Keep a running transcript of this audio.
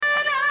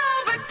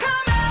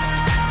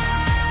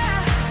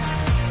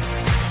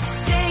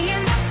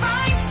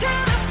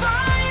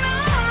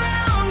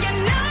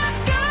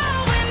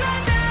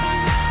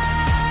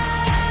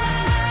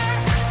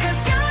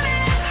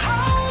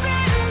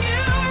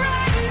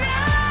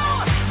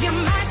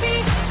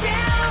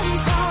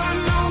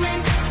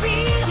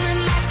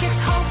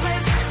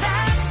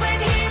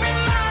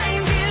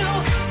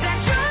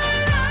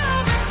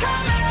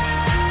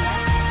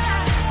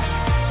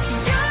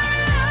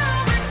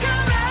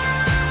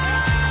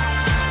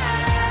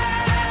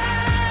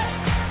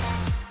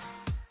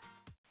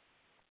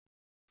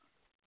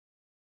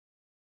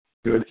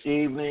good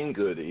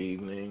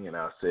evening, and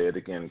I'll say it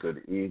again,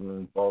 good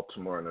evening,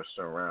 Baltimore and the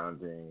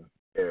surrounding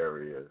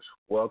areas.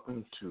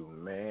 Welcome to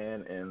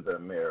Man in the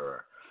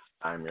Mirror.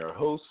 I'm your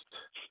host,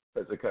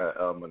 Hezekiah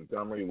L.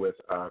 Montgomery, with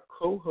our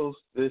co-host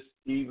this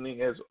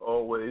evening, as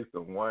always,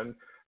 the one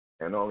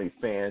and only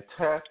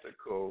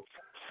fantastical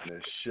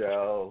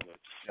Nichelle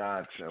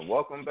Johnson.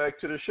 Welcome back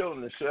to the show,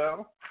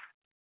 Nichelle.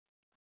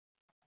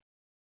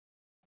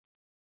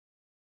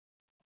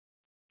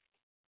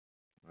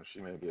 Well, she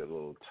may be a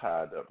little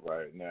tied up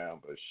right now,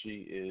 but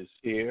she is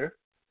here.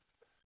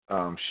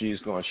 She's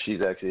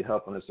actually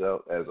helping us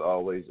out as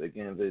always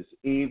again this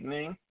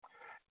evening,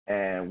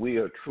 and we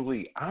are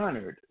truly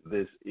honored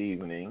this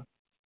evening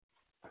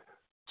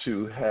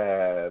to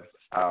have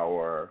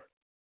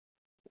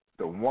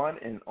the one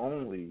and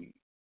only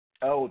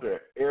Elder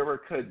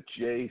Erica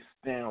J.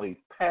 Stanley,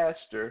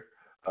 pastor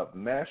of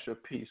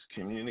Masterpiece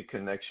Community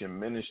Connection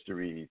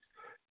Ministries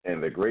in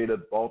the greater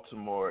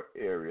Baltimore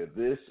area.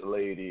 This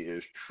lady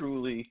is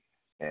truly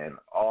an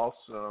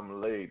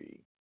awesome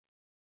lady.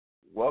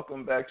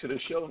 Welcome back to the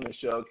show,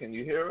 Nichelle. Can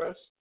you hear us?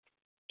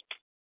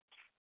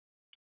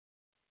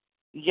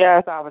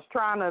 Yes, I was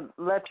trying to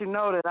let you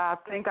know that I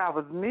think I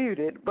was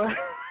muted, but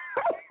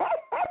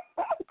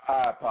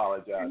I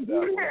apologize.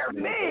 You hear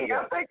me?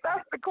 Yes. I think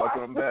that's the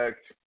question.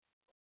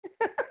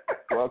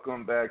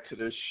 Welcome back to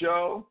the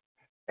show,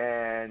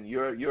 and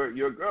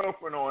your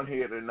girlfriend on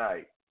here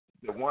tonight,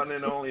 the one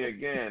and only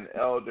again,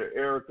 Elder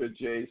Erica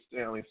J.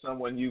 Stanley,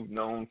 someone you've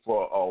known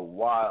for a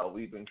while.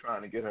 We've been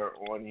trying to get her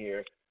on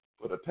here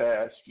for the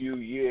past few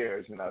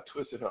years, and I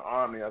twisted her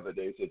arm the other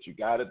day, said you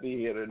got to be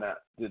here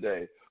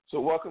today. So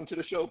welcome to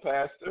the show,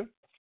 Pastor.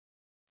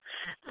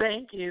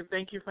 Thank you.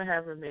 Thank you for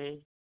having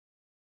me.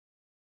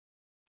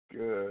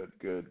 Good.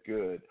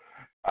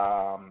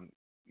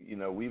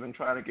 We've been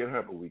trying to get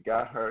her, but we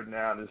got her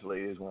now. This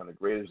lady is one of the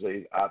greatest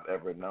ladies I've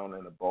ever known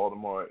in the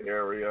Baltimore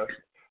area.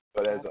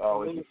 But as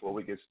always, before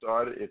we get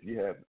started, if you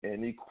have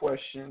any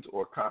questions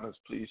or comments,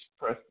 please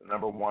press the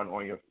number 1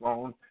 on your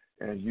phone,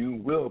 and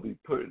you will be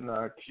put in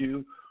our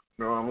queue.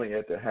 Normally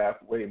at the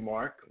halfway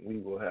mark, we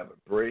will have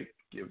a break,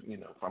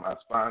 from our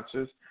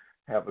sponsors,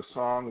 have a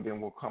song, and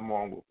then we'll come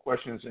on with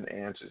questions and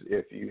answers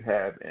if you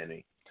have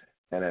any.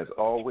 And as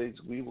always,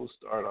 we will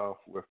start off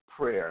with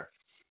prayer.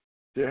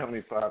 Dear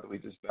Heavenly Father, we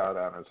just bow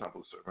down as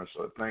humble servants.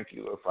 Lord, thank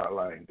you, Lord, for our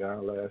lying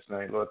down last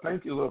night. Lord,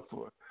 thank you, Lord,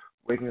 for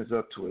waking us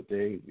up to a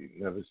day we've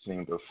never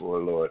seen before,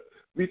 Lord.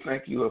 We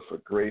thank you, Lord, for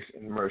grace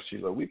and mercy,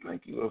 Lord. We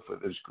thank you, Lord, for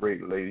this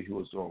great lady who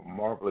is doing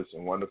marvelous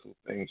and wonderful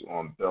things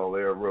on Bel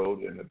Air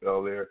Road in the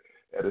Bel Air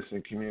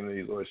Edison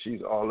community, Lord.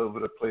 She's all over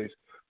the place,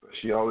 but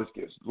she always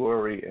gives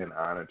glory and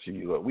honor to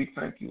you, Lord. We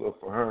thank you, Lord,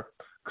 for her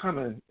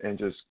coming and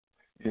just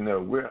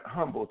we're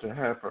humbled to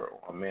have her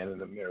on Man in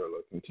the Mirror,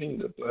 Lord. Continue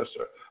to bless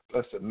her.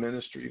 Bless the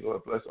ministry,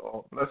 Lord. Bless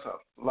our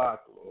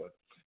flock, Lord.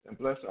 And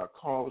bless our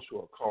callers who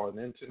are calling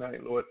in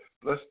tonight, Lord.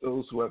 Bless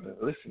those who have been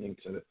listening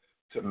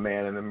to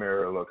Man in the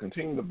Mirror, Lord.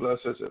 Continue to bless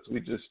us as we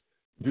just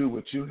do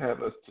what you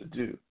have us to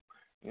do,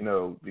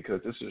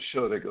 because this is a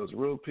show that goes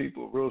real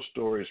people, real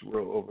stories,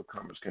 real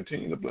overcomers.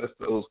 Continue to bless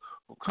those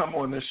who come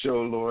on this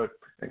show, Lord,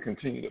 and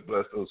continue to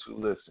bless those who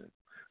listen.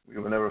 We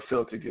will never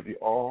fail to give you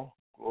all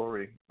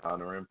glory,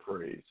 honor, and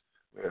praise.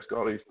 We ask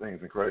all these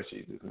things in Christ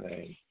Jesus'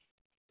 name.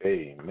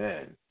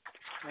 Amen.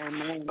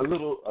 Amen. A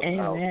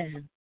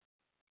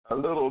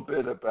little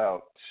bit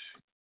about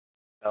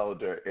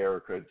Elder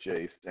Erica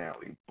J.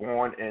 Stanley.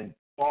 Born in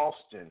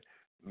Boston,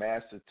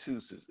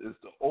 Massachusetts, is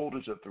the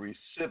oldest of 3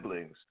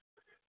 siblings.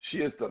 She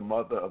is the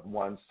mother of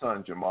 1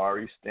 son,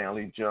 Jamari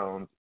Stanley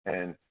Jones,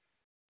 and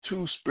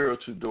 2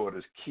 spiritual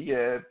daughters,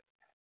 Kieb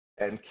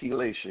and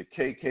Kelasha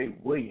K.K.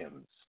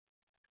 Williams,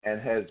 and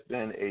has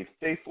been a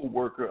faithful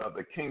worker of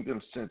the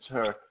kingdom since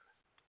her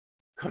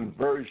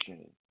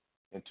conversion.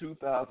 In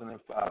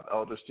 2005,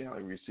 Elder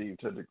Stanley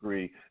received her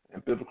degree in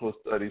biblical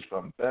studies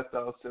from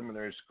Bethel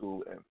Seminary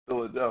School in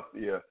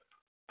Philadelphia,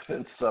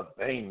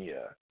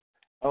 Pennsylvania.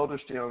 Elder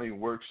Stanley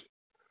works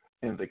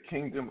in the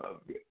kingdom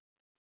of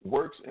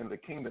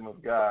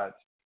God,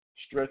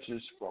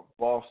 stretches from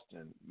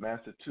Boston,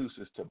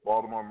 Massachusetts to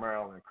Baltimore,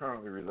 Maryland,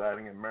 currently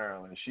residing in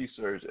Maryland. She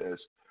serves as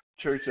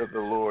Church of the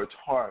Lord's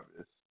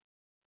Harvest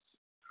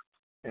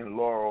in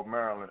Laurel,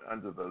 Maryland,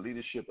 under the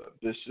leadership of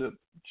Bishop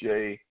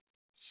J.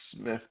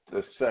 Smith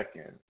II.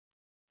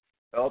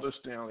 Elder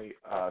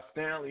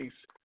Stanley's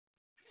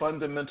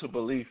fundamental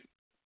belief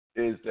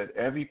is that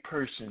every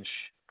person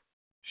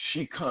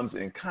she comes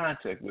in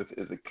contact with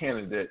is a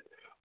candidate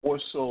or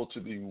soul to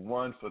be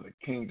won for the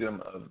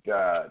kingdom of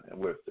God. And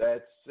with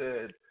that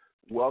said,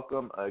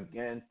 welcome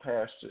again,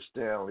 Pastor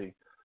Stanley,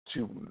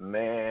 to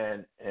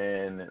Man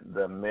in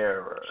the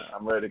Mirror.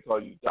 I'm ready to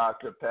call you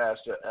Dr.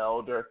 Pastor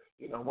Elder,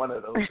 one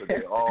of those, so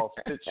they all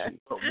fit you.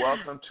 But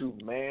welcome to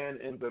Man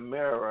in the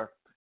Mirror.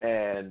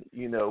 And,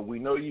 we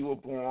know you were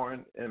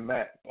born in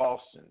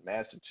Boston,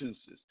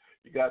 Massachusetts.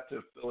 You got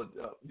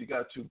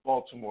to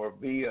Baltimore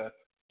via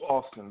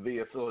Boston,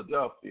 via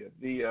Philadelphia,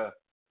 via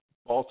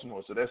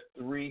Baltimore. So that's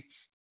three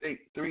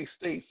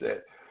states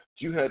that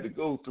you had to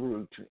go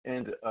through to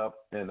end up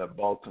in the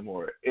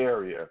Baltimore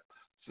area.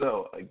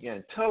 So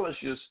again, tell us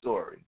your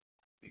story,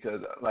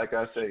 because like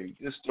I say,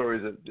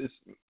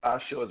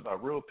 our show is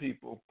about real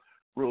people,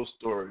 real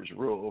stories,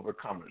 real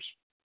overcomers.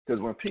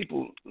 Because when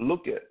people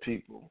look at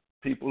people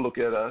look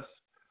at us.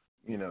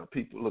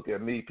 People look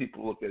at me,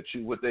 people look at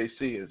you. What they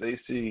see is they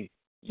see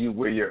you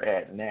where you're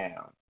at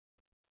now,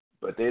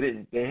 but they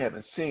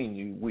haven't seen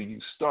you where you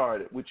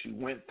started, what you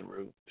went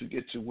through to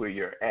get to where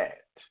you're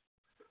at.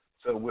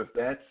 So with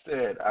that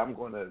said, I'm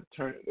going to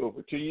turn it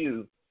over to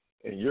you,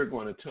 and you're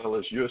going to tell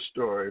us your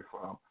story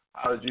from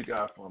how did you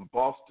got from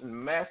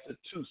Boston,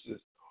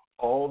 Massachusetts,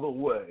 all the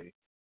way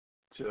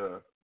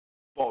to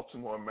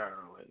Baltimore,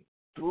 Maryland,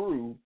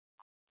 through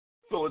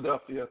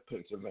Philadelphia,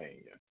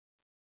 Pennsylvania.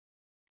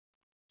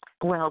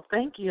 Well,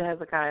 thank you,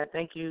 Hezekiah.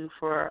 Thank you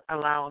for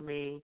allowing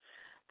me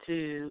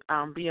to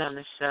be on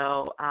the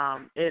show.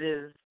 It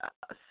is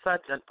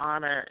such an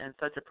honor and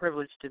such a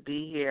privilege to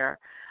be here,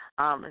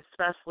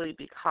 especially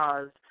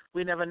because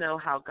we never know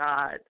how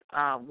God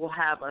will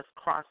have us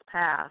cross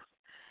paths,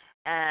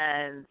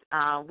 and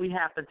we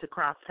happen to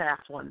cross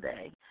paths one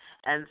day.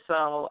 And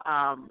so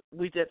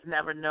we just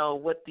never know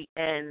what the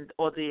end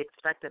or the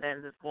expected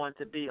end is going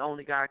to be.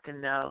 Only God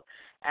can know.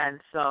 And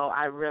so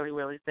I really,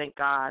 really thank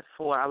God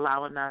for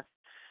allowing us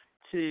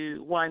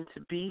to, one, to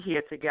be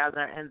here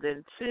together, and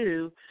then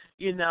two,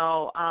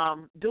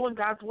 doing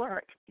God's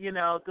work,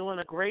 doing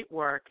a great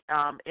work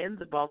in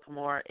the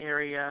Baltimore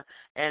area,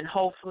 and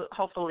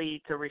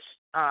hopefully to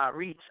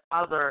reach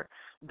other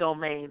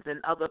domains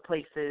and other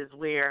places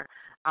where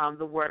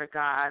the Word of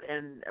God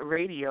and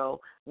radio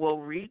will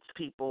reach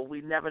people.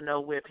 We never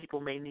know where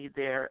people may need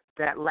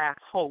that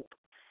last hope.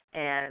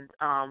 And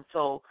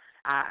so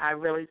I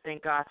really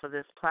thank God for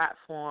this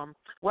platform.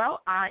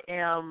 Well, I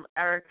am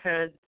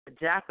Erica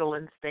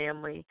Jacqueline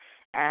Stanley,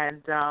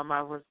 and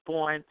I was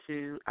born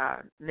to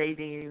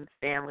Nadine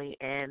Stanley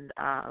and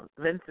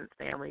Vincent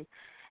Stanley,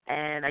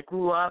 and I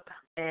grew up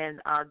in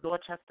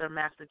Dorchester,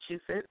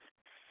 Massachusetts,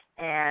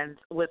 and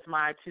with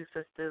my two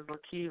sisters,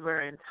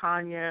 Lakiva and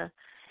Tanya,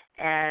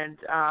 and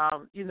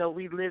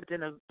we lived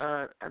in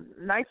a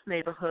nice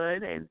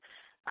neighborhood, and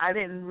I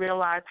didn't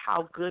realize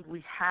how good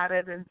we had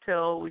it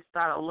until we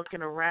started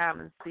looking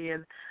around and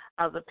seeing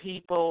other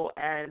people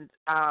and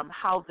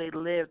how they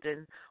lived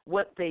and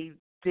what they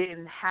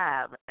didn't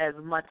have as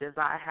much as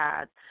I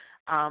had.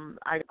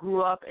 I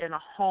grew up in a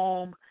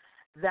home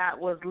that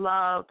was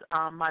loved.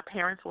 My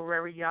parents were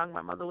very young.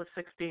 My mother was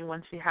 16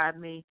 when she had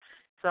me,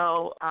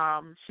 so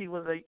she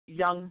was a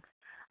young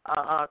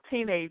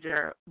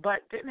teenager,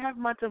 but didn't have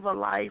much of a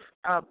life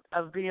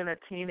of being a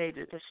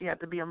teenager because she had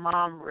to be a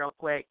mom real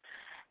quick.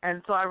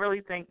 And so I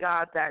really thank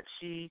God that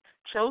she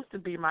chose to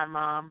be my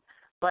mom,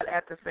 but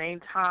at the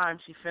same time,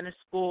 she finished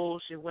school,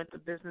 she went to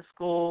business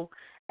school,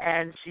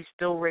 and she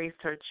still raised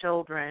her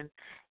children.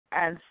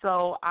 And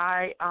so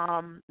I,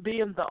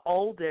 being the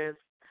oldest,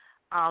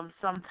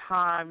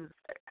 sometimes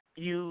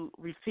you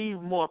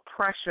receive more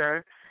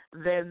pressure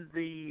than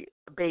the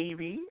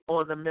baby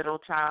or the middle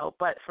child.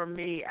 But for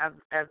me,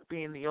 as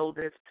being the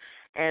oldest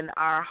in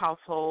our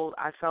household,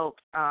 I felt,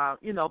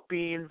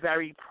 being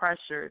very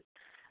pressured.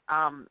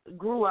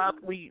 Grew up,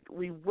 we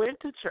went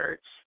to church.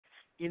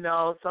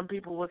 Some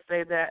people would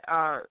say that,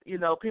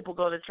 people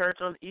go to church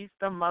on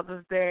Easter,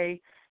 Mother's Day,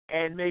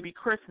 and maybe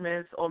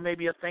Christmas or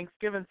maybe a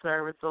Thanksgiving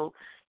service. So,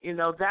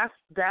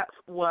 that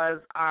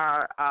was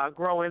our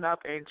growing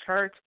up in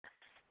church.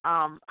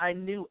 I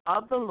knew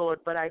of the Lord,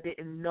 but I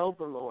didn't know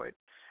the Lord.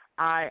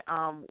 I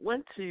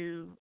went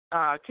to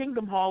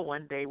Kingdom Hall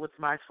one day with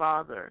my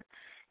father.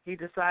 He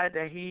decided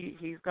that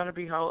he's going to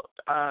be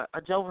a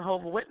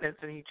Jehovah's Witness,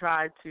 and he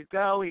tried to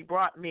go. He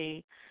brought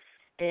me,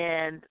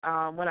 and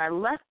when I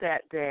left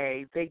that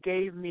day, they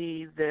gave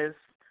me this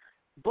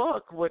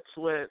book which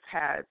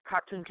had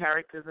cartoon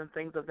characters and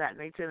things of that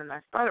nature, and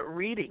I started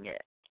reading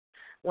it.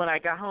 When I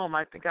got home,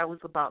 I think I was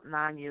about 9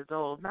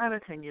 or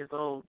 10 years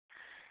old,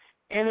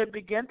 and it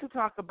began to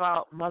talk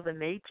about Mother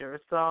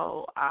Nature.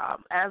 So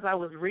as I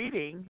was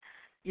reading,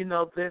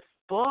 this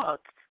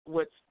book,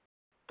 which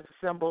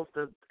symbols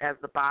as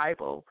the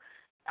Bible,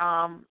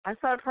 I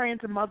started praying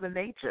to Mother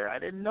Nature. I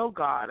didn't know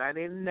God. I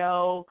didn't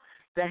know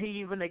that he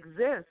even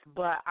exists,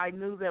 but I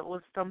knew there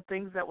was some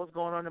things that was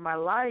going on in my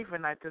life,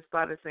 and I just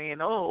started saying,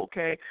 oh,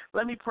 okay,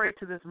 let me pray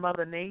to this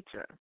Mother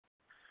Nature.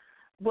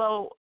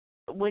 Well,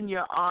 when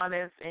you're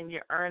honest and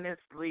you're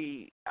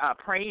earnestly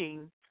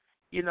praying,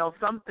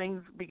 some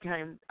things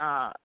became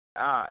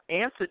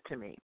answered to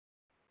me.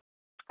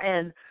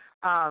 And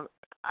I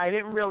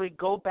didn't really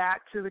go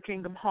back to the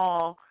Kingdom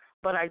Hall,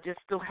 but I just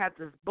still had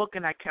this book,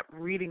 and I kept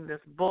reading this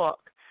book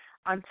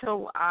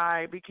until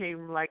I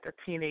became like a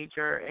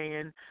teenager,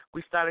 and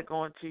we started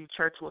going to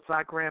church with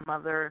our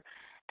grandmother,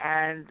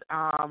 and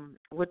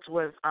which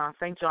was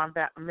St. John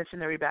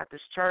Missionary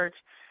Baptist Church,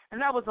 and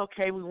that was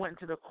okay. We went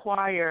into the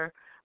choir,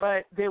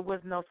 but there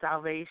was no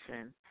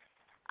salvation.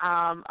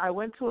 I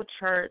went to a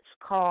church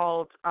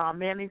called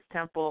Manning's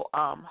Temple,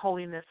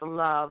 Holiness of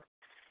Love,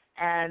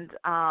 and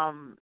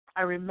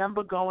I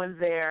remember going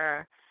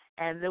there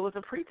And there was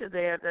a preacher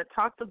there that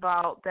talked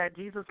about that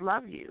Jesus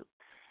loved you.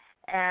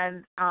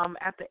 And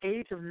at the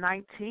age of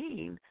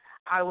 19,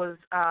 I was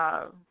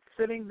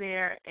sitting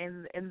there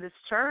in this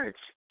church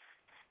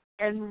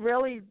and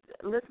really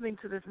listening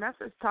to this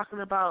message talking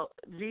about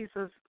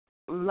Jesus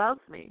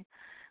loves me.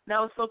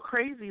 Now, it's so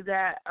crazy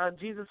that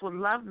Jesus would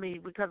love me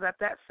because at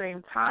that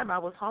same time I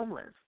was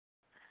homeless.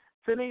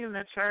 Sitting in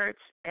the church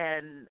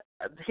and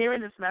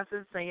hearing this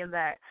message saying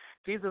that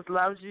Jesus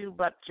loves you,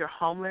 but you're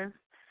homeless.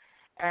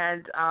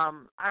 And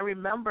I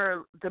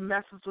remember the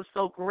message was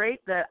so great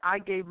that I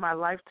gave my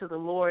life to the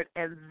Lord,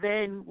 and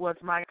then was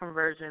my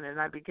conversion, and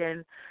I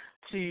began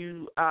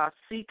to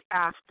seek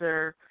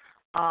after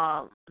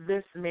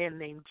this man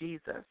named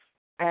Jesus.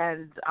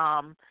 And,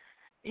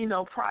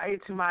 prior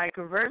to my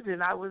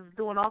conversion, I was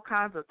doing all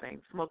kinds of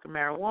things, smoking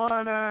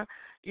marijuana,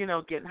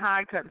 getting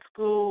high, cutting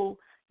school,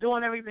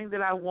 doing everything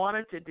that I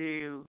wanted to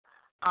do.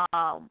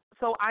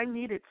 So I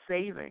needed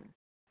saving.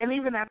 And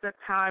even at the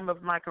time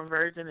of my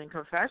conversion and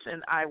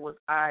confession, I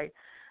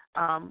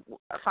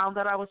found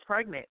that I was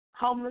pregnant,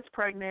 homeless,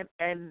 pregnant,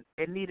 and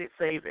needed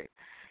saving.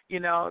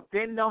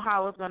 Didn't know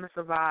how I was going to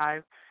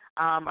survive.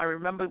 I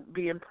remember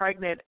being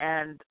pregnant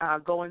and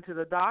going to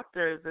the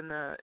doctors, and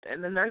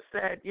the nurse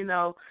said, it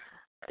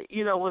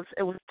was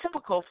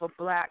typical for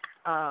black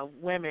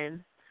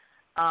women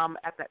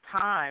at that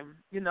time.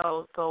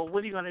 So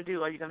what are you going to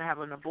do? Are you going to have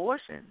an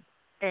abortion?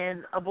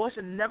 And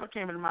abortion never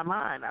came into my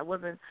mind.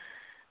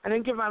 I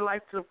didn't give my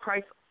life to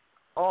Christ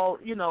I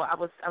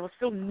was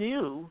still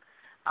new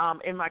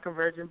in my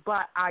conversion,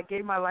 but I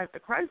gave my life to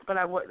Christ, but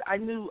I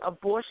knew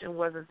abortion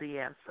wasn't the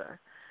answer.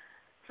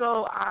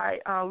 So I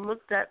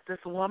looked at this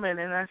woman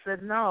and I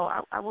said, no,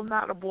 I will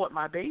not abort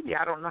my baby.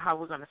 I don't know how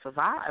we're going to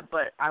survive,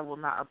 but I will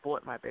not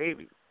abort my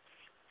baby.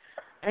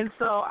 And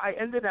so I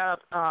ended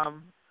up,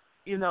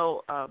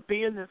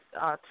 being this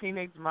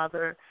teenage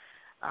mother.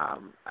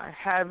 I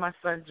had my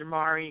son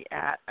Jamari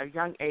at a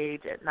young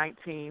age, at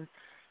 19,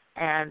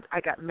 and I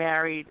got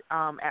married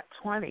at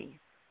 20.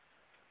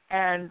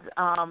 And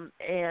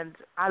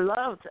I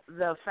loved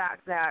the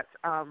fact that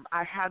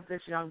I had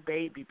this young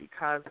baby,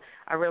 because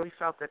I really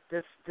felt that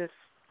this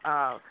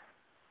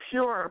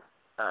pure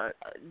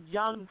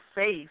young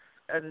faith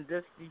and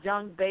this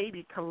young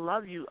baby can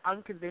love you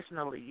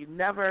unconditionally. You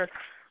never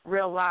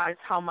realize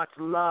how much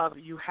love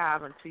you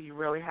have until you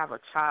really have a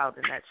child,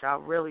 and that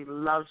child really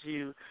loves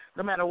you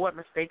no matter what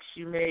mistakes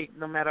you make,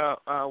 no matter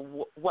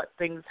what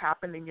things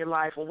happen in your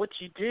life or what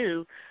you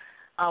do.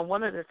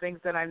 One of the things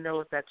that I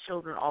know is that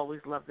children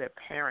always love their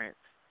parents,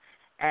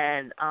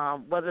 and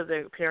whether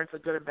their parents are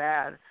good or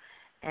bad.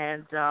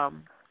 And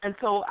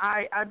so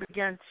I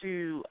began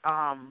to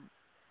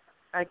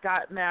I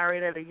got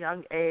married at a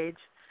young age.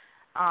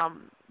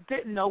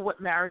 Didn't know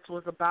what marriage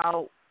was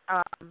about.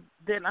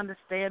 Didn't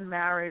understand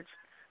marriage.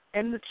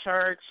 In the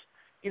church,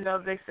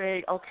 they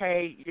say,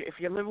 okay, if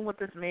you're living with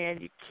this man,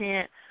 you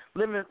can't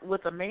live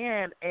with a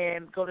man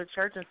and go to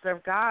church and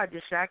serve God.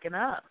 You're shacking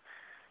up.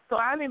 So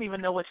I didn't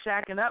even know what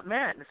shacking up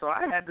meant. So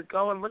I had to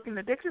go and look in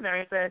the dictionary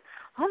and say,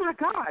 oh, my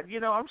God,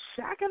 I'm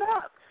shacking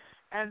up.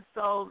 And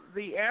so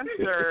the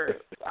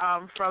answer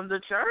from the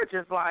church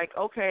is like,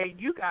 okay,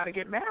 you got to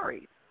get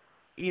married.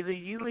 Either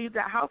you leave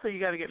that house or you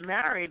got to get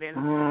married.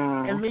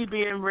 And me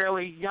being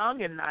really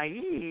young and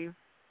naive,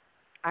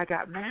 I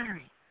got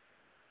married.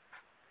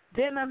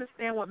 Didn't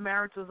understand what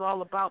marriage was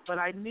all about, but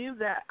I knew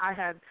that I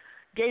had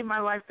gave my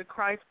life to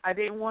Christ. I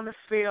didn't want to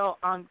feel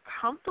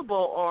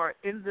uncomfortable or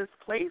in this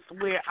place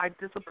where I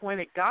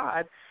disappointed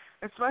God,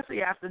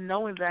 especially after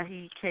knowing that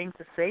he came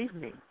to save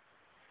me.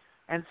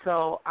 And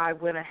so I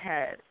went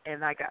ahead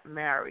and I got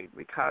married,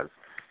 because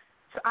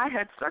I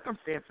had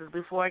circumstances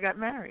before I got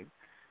married.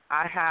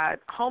 I had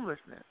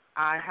homelessness.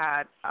 I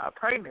had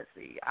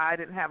pregnancy. I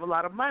didn't have a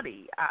lot of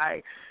money.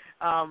 I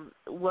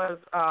was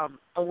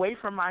away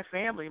from my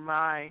family.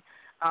 My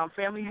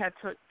family had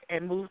took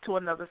and moved to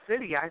another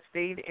city. I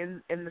stayed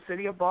in the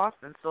city of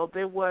Boston. So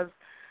there was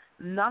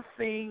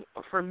nothing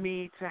for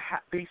me to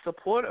be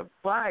supportive.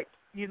 But,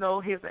 here's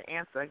the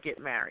answer: get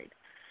married.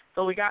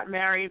 So we got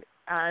married,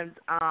 and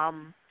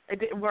it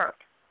didn't work.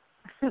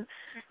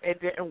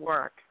 It didn't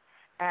work.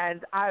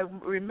 And I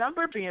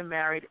remember being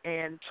married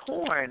and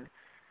torn,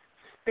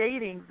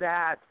 stating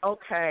that,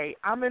 okay,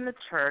 I'm in the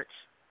church,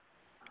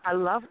 I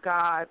love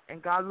God,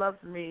 and God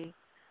loves me,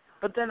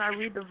 but then I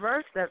read the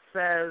verse that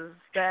says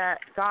that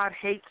God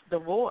hates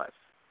divorce.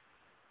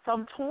 So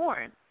I'm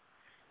torn.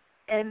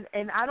 And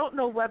I don't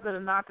know whether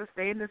or not to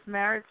stay in this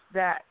marriage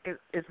that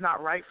is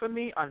not right for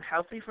me,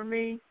 unhealthy for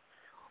me,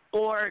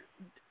 or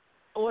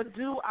is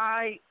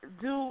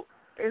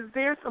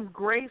there some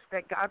grace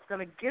that God's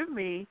going to give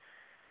me,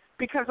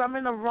 because I'm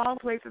in the wrong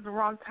place at the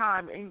wrong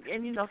time. And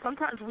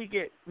sometimes we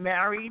get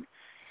married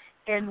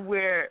and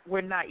we're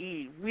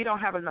naive. We don't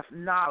have enough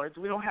knowledge.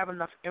 We don't have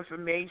enough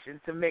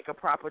information to make a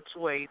proper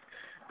choice,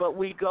 but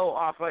we go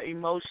off of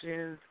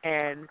emotions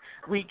and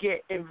we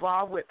get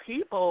involved with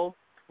people,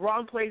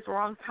 wrong place,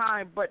 wrong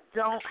time, but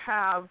don't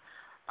have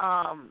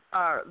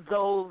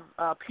those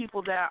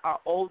people that are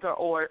older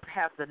or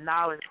have the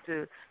knowledge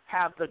to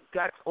have the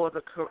guts or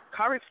the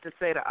courage to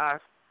say to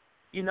us,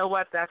 you know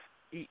what,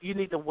 you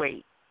need to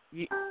wait.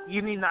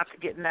 You need not to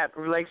get in that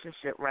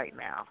relationship right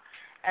now.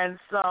 And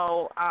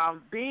so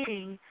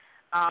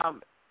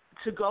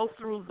to go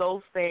through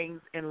those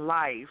things in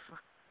life,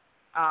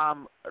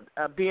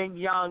 being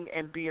young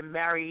and being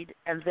married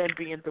and then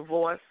being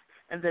divorced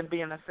and then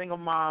being a single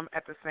mom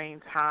at the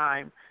same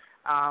time,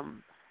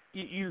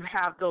 you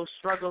have those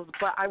struggles.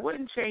 But I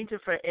wouldn't change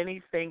it for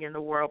anything in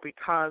the world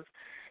because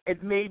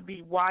it made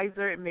me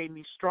wiser. It made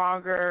me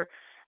stronger.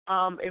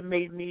 It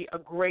made me a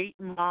great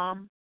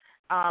mom.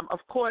 Of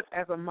course,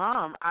 as a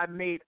mom, I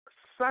made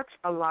such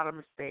a lot of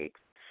mistakes.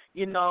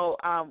 You know,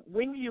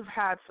 when you've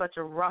had such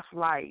a rough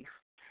life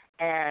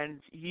and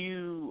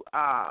you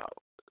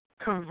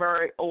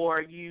convert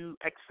or you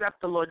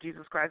accept the Lord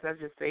Jesus Christ as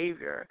your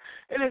Savior,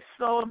 it is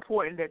so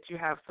important that you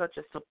have such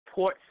a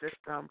support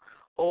system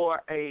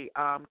or a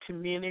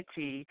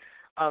community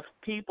of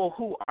people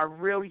who are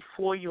really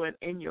for you and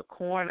in your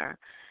corner.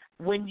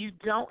 When you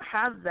don't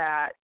have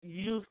that,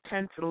 you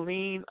tend to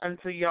lean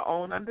into your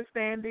own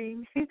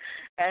understanding,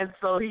 and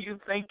so you're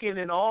thinking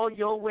in all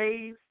your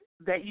ways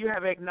that you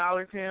have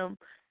acknowledged Him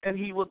and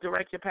He will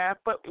direct your path.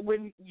 But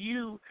when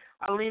you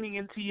are leaning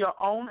into your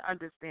own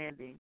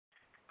understanding,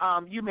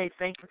 you may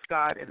think it's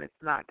God and it's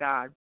not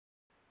God.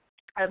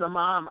 As a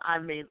mom, I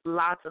made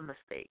lots of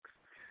mistakes.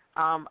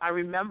 I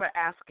remember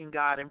asking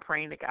God and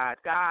praying to God,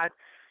 God,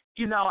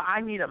 you know,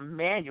 I need a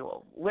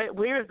manual.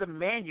 Where is the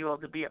manual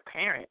to be a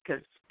parent?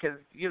 Because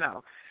you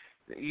know,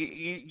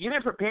 you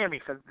didn't prepare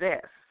me for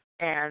this.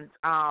 And,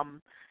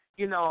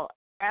 you know,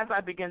 as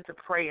I began to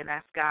pray and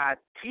ask God,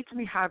 teach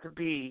me how to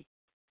be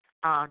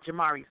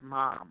Jamari's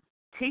mom.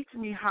 Teach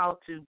me how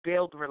to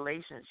build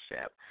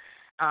relationship.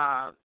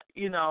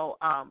 You know,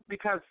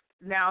 because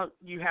now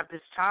you have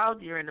this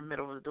child, you're in the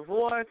middle of a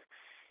divorce,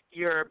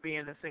 you're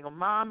being a single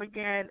mom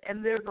again,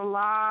 and there's a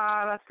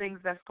lot of things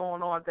that's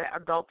going on that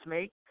adults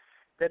make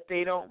that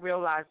they don't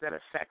realize that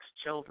affects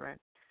children.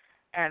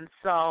 And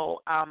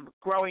so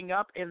growing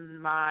up in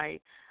my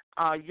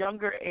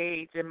younger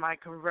age, in my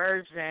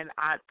conversion,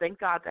 I thank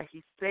God that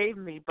He saved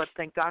me, but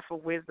thank God for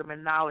wisdom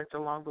and knowledge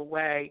along the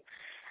way.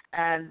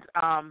 And,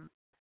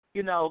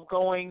 you know,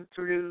 going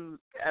through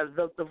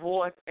the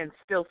divorce and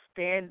still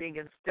standing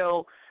and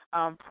still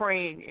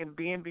praying and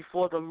being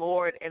before the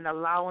Lord and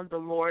allowing the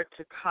Lord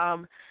to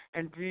come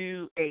and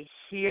do a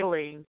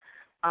healing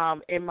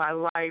in my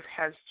life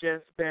has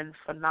just been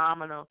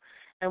phenomenal.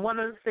 And one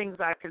of the things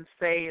I can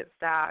say is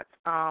that,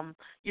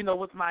 you know,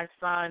 with my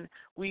son,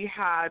 we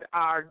had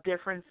our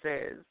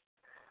differences.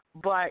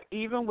 But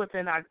even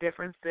within our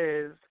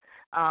differences,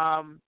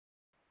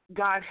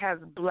 God has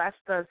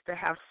blessed us to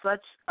have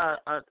such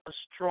a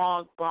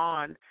strong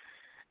bond.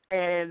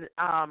 And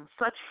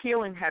such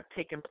healing had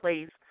taken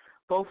place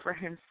both for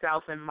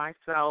himself and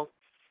myself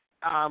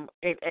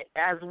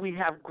as we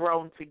have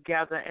grown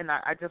together. And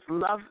I just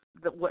love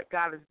what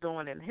God is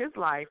doing in his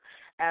life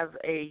as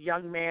a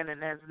young man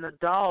and as an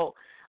adult,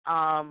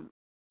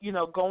 you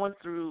know, going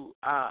through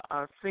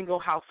a single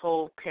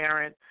household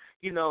parent,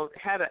 you know,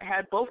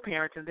 had both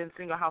parents and then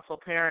single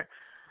household parent,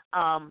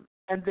 and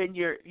then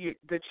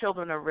the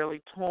children are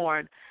really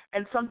torn.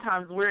 And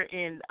sometimes we're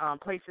in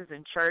places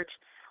in church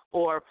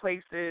or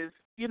places,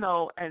 you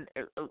know, and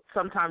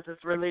sometimes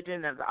it's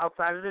religion and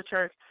outside of the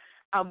church.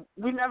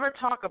 We never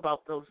talk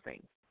about those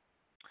things.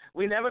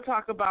 We never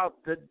talk about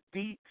the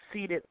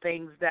deep-seated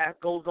things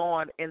that goes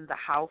on in the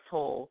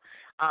household.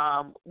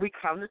 We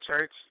come to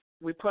church,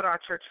 we put our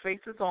church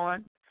faces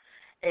on,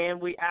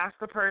 and we ask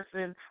the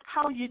person,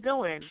 how are you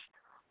doing?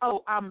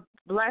 Oh, I'm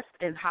blessed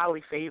and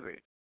highly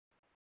favored.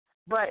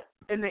 But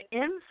in the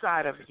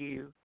inside of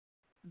you,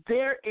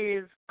 there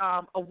is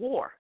a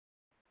war.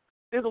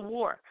 There's a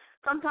war.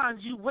 Sometimes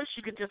you wish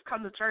you could just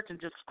come to church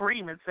and just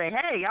scream and say,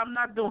 hey, I'm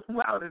not doing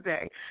well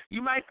today. You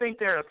might think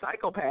they're a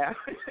psychopath.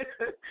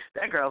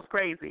 That girl's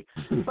crazy.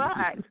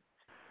 But,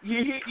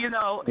 you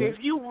know, if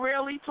you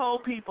really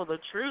told people the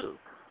truth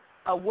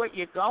of what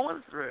you're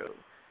going through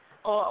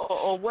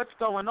or what's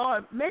going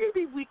on,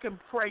 maybe we can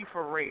pray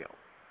for real.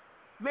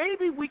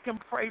 Maybe we can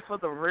pray for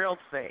the real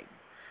thing.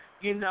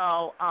 You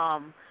know,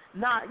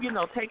 not, you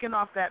know, taking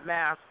off that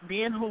mask,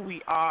 being who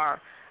we are.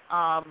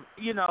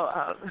 You know,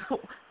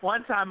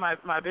 one time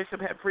my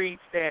bishop had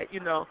preached that, you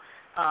know,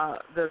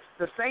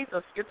 the saints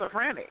are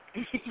schizophrenic.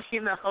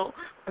 You know,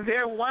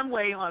 they're one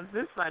way on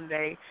this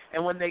Sunday,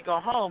 and when they go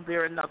home,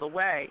 they're another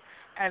way.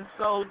 And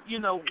so, you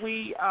know,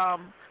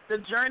 the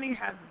journey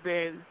has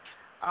been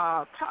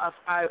tough.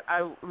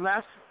 I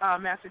left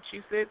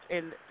Massachusetts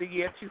in the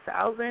year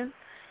 2000,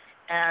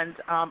 and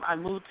I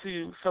moved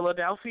to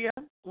Philadelphia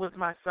with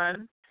my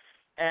son,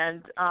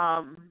 and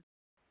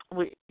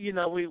we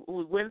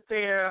went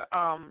there.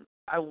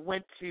 I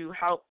went to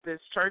help this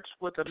church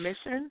with a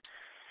mission,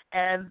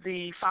 and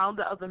the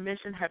founder of the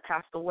mission had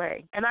passed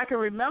away. And I can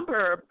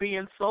remember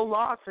being so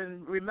lost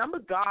and remember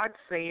God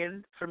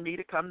saying for me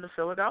to come to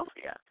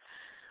Philadelphia.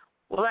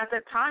 Well, at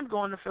that time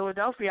going to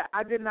Philadelphia,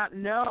 I did not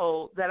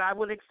know that I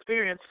would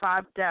experience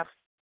 5 deaths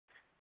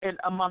in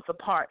a month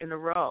apart in a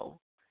row.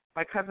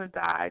 My cousin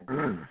died.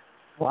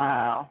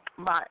 Wow.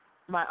 My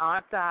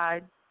aunt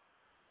died.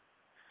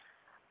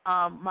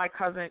 My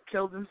cousin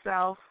killed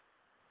himself.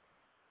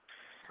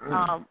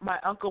 My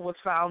uncle was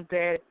found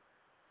dead.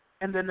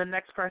 And then the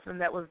next person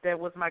that was dead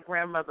was my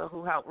grandmother,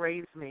 who helped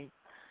raise me.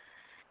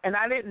 And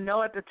I didn't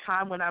know at the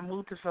time when I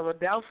moved to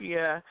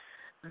Philadelphia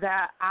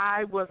that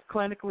I was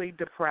clinically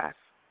depressed.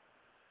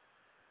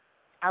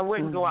 I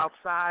wouldn't go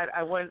outside.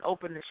 I wouldn't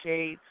open the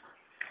shades.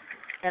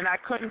 And I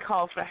couldn't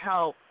call for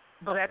help.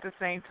 But at the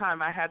same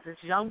time, I had this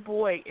young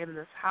boy in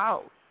this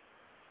house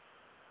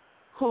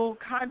who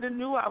kind of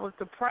knew I was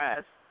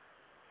depressed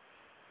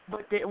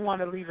but didn't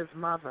want to leave his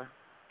mother.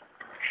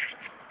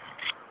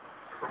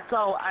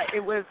 So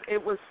it was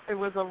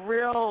a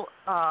real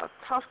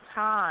tough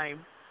time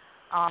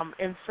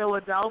in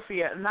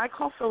Philadelphia, and I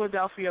call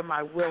Philadelphia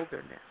my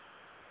wilderness.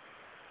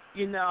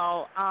 You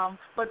know,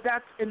 but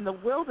that's in the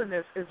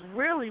wilderness is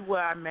really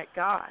where I met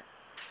God,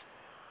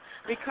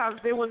 because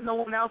there was no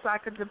one else I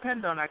could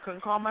depend on. I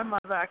couldn't call my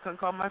mother, I couldn't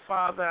call my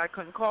father, I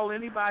couldn't call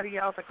anybody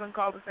else, I couldn't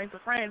call the saints or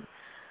friends.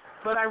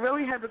 But I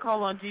really had to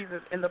call on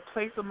Jesus in the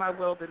place of my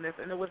wilderness,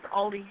 and it was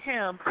only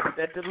Him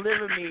that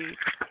delivered me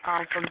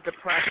from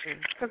depression.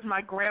 Because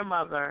my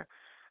grandmother,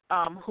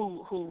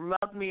 who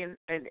loved me, and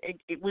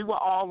we were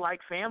all like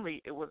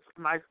family. It was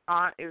my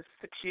aunt is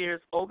 6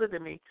 years older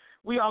than me.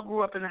 We all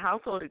grew up in the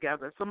household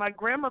together. So my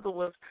grandmother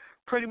was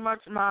pretty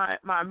much my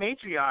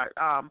matriarch.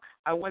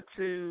 I went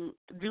to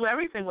do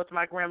everything with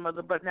my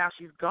grandmother, but now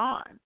she's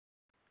gone.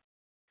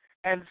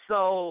 And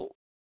so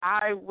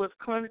I was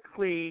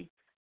clinically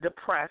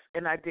depressed,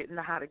 and I didn't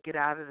know how to get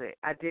out of it.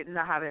 I didn't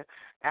know how to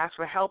ask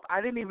for help. I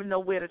didn't even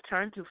know where to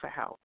turn to for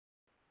help.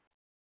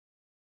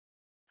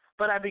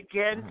 But I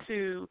began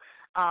to.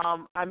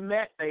 I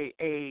met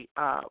a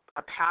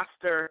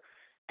pastor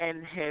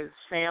and his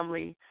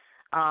family.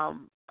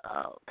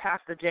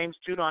 Pastor James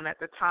Judon at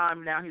the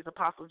time. Now he's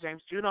Apostle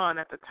James Judon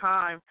at the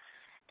time,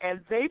 and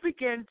they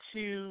began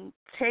to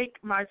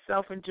take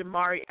myself and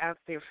Jamari as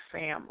their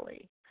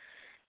family.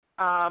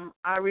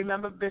 I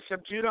remember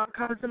Bishop Judon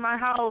coming to my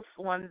house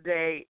one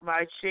day.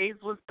 My shades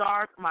was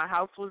dark, my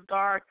house was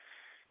dark,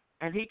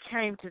 and he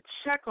came to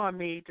check on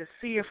me to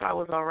see if I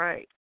was all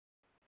right.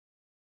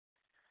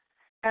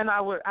 And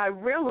I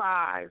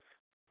realized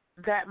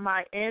that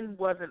my end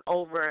wasn't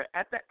over.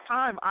 At that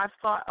time, I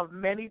thought of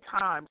many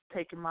times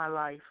taking my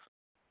life.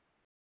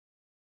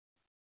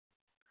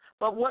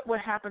 But what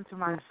would happen to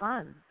my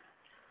son?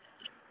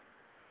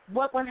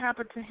 What would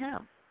happen to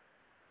him?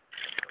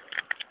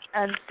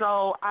 And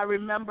so I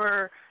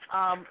remember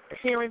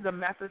hearing the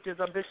messages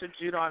of Bishop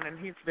Judon, and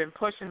he's been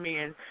pushing me,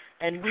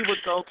 and we would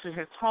go to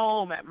his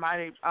home at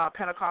my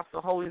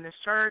Pentecostal Holiness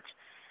Church,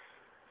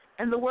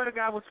 and the Word of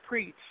God was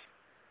preached,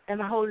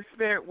 and the Holy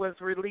Spirit was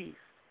released,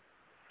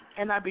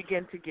 and I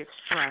began to get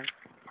strength.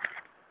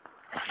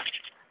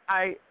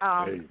 I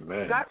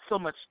got so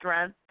much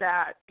strength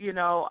that,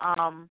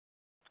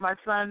 my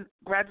son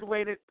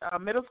graduated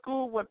middle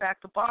school, went back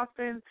to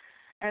Boston,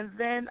 and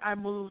then I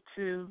moved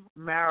to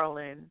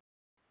Maryland.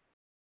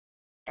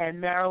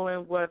 And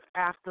Maryland was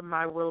after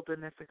my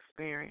wilderness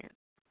experience.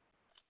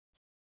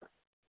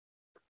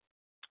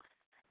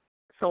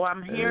 So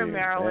I'm here in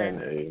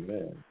Maryland.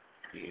 Amen.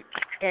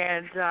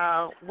 And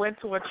went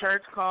to a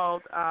church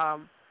called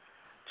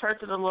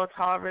Church of the Lord's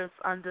Harvest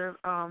under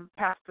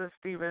Pastor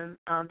Stephen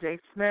J.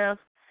 Smith.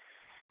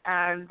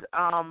 And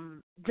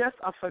just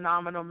a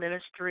phenomenal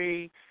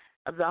ministry.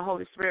 The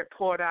Holy Spirit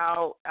poured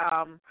out.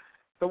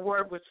 The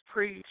word was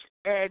preached,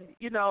 and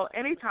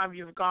anytime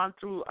you've gone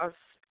through a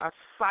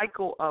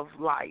cycle of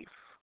life,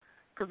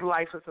 because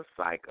life is a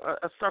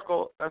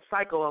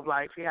cycle of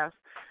life. Yes,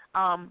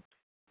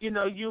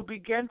 you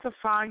begin to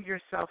find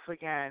yourself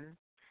again,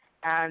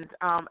 and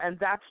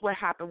that's what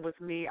happened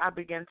with me. I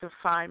began to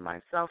find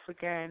myself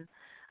again.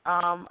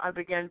 I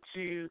began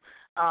to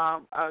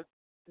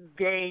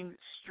gain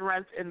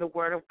strength in the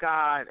Word of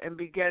God, and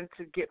began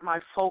to get my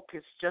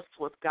focus just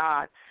with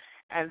God.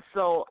 And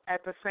so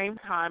at the same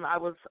time, I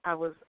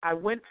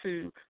went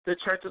to the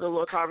Church of the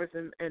Lord's Harvest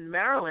in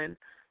Maryland,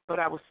 but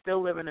I was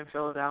still living in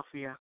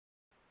Philadelphia.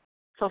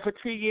 So for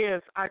 2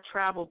 years, I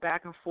traveled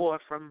back and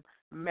forth from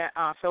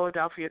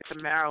Philadelphia to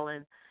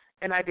Maryland,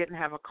 and I didn't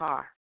have a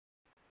car.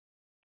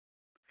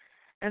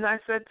 And I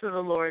said to the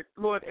Lord,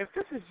 if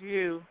this is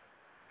you,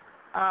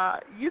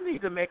 you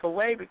need to make a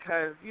way,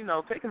 because,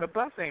 taking the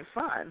bus ain't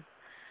fun.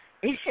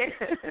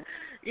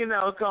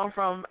 Going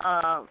from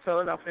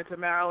Philadelphia to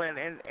Maryland,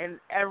 and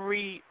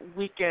every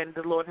weekend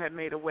the Lord had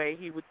made a way.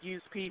 He would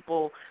use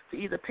people to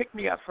either pick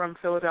me up from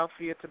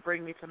Philadelphia to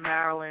bring me to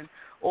Maryland,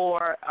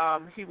 or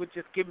He would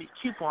just give me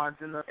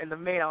coupons in the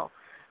mail.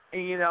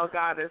 And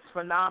God is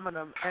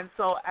phenomenal. And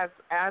so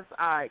as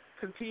I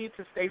continue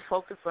to stay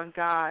focused on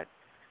God,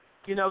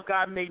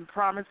 God made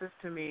promises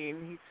to me,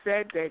 and He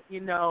said that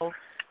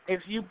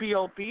if you be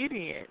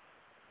obedient,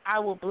 I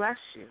will bless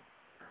you.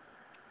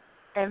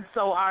 And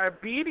so our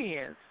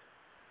obedience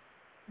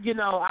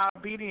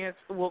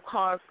will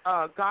cause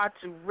God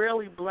to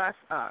really bless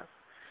us.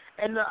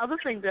 And the other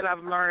thing that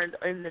I've learned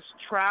in this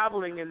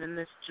traveling and in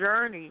this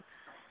journey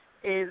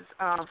is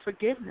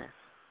forgiveness.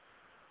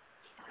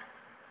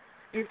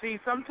 You see,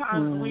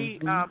 sometimes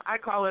I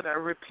call it a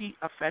repeat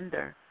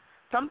offender.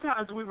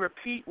 Sometimes we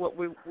repeat what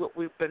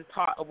we've been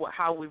taught or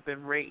how we've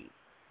been raised.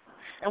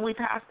 And we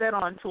pass that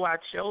on to our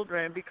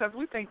children because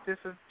we think this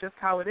is just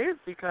how it is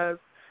because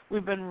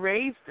we've been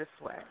raised this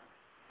way.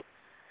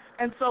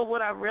 And so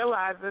what I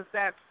realized is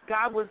that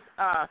God was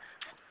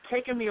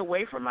taking me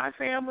away from my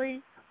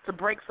family to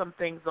break some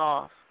things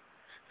off.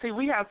 See,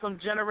 we have some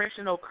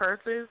generational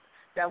curses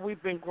that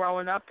we've been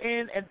growing up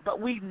in, but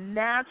we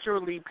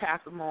naturally pass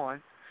them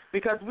on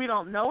because we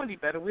don't know any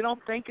better. We don't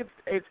think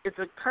it's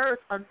a curse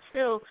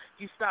until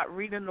you start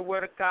reading the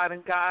Word of God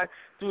and God,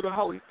 through the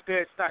Holy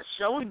Spirit, starts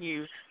showing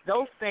you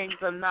those things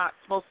are not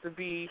supposed to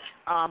be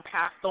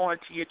passed on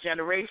to your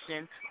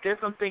generation. There's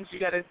some things you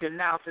got to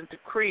denounce and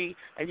decree,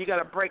 and you got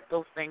to break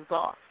those things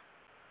off.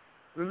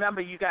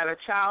 Remember, you got a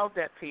child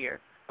that's here,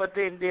 but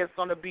then there's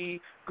going to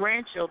be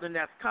grandchildren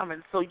that's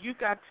coming, so you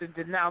got to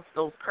denounce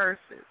those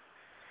curses.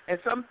 And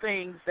some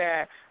things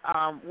that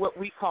what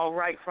we call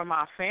right from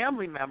our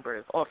family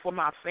members or from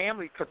our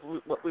family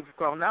because what we've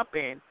grown up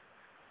in,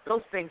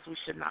 those things we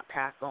should not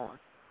pass on.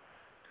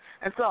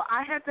 And so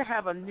I had to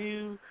have a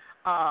new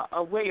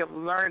a way of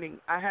learning.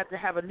 I had to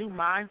have a new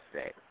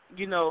mindset.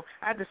 You know,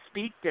 I had to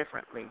speak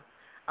differently.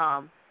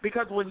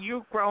 Because when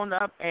you've grown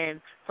up and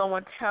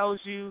someone tells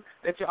you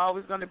that you're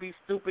always going to be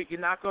stupid,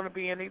 you're not going to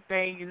be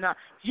anything,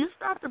 you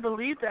start to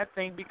believe that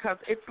thing because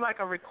it's like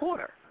a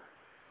recorder.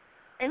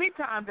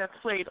 Anytime that's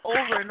played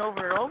over and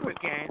over and over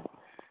again,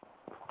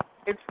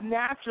 it's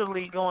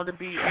naturally going to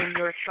be in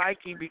your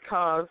psyche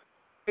because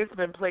it's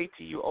been played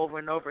to you over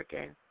and over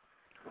again.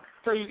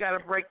 So you got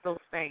to break those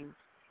things.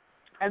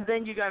 And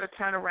then you got to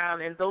turn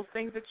around, and those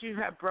things that you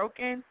have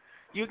broken,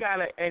 you got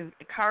to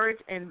encourage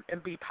and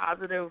be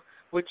positive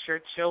with your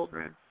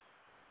children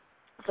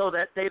so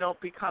that they don't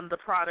become the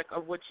product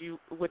of where you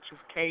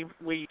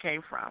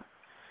came from.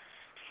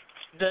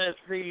 The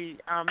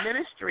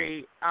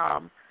ministry,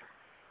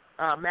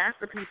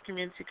 Masterpiece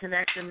Community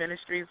Connection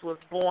Ministries, was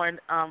born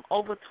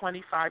over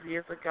 25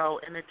 years ago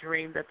in a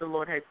dream that the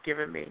Lord had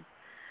given me.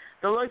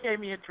 The Lord gave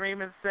me a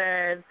dream and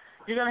said,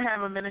 you're going to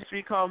have a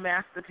ministry called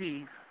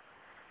Masterpiece.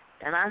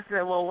 And I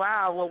said, well,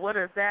 wow, well, what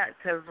is that?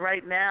 Because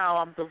right now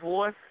I'm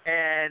divorced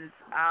and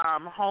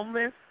I'm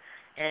homeless,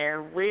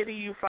 and where do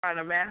you find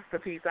a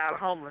masterpiece out of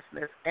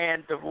homelessness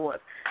and divorce?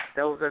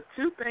 Those are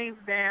two things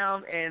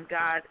down, and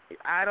God,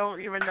 I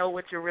don't even know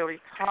what you're really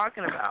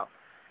talking about.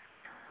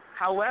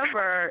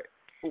 However,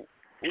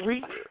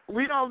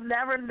 we don't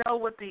never know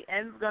what the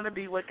end's going to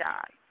be with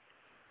God.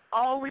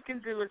 All we can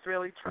do is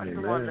really trust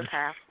Him on the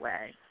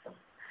pathway.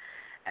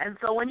 And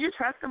so when you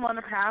trust Him on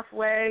the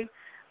pathway,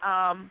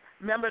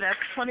 remember that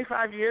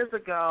 25 years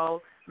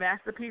ago,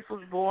 Masterpiece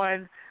was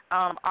born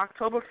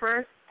October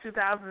 1st,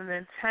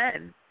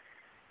 2010.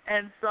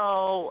 And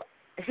so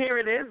here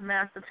it is,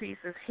 Masterpiece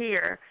is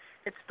here.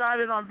 It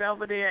started on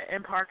Belvedere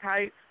in Park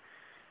Heights.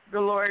 The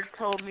Lord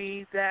told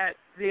me that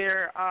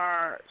there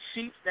are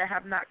sheep that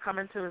have not come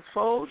into His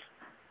fold,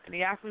 and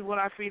He asked me what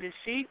I feed His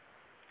sheep.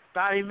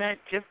 Thought He meant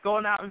just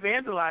going out and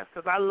evangelize,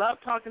 because I love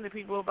talking to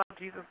people about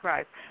Jesus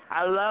Christ.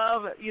 I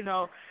love,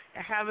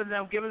 having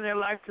them giving their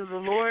life to the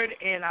Lord,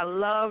 and I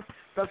love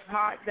the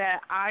thought that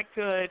I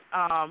could,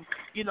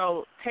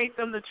 take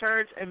them to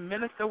church and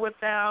minister with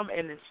them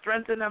and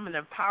strengthen them and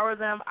empower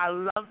them. I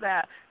love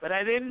that, but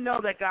I didn't know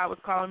that God was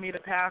calling me to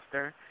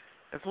pastor.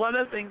 It's one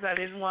of the things I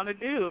didn't want to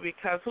do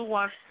because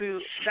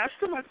that's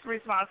too much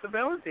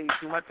responsibility,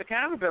 too much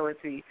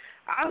accountability.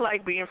 I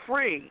like being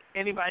free.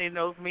 Anybody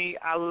knows me,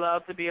 I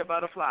love to be a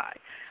butterfly.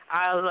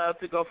 I love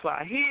to go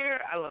fly here.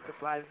 I love to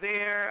fly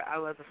there. I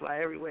love to fly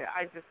everywhere.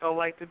 I just don't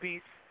like to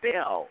be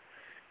still.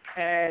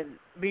 And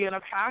being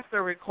a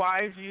pastor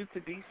requires you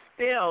to be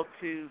still,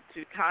 to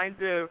kind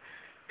of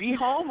be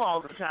home all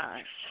the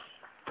time.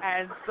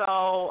 And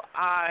so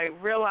I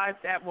realized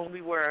that when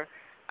we were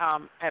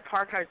at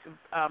Park Heights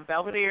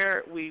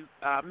Belvedere, we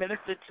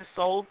ministered to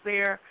souls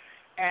there,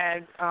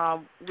 and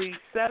we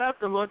set up,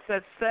 the Lord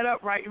said, set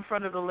up right in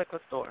front of the liquor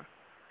store.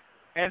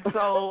 And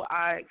so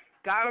I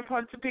got a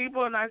bunch of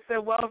people, and I said,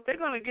 well, if they're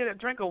going to get a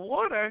drink of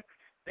water,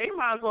 they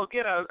might as well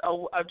get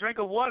a drink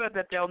of water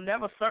that they'll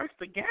never thirst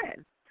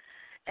again.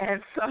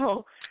 And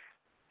so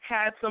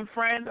had some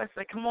friends. I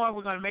said, come on,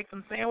 we're going to make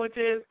some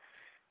sandwiches.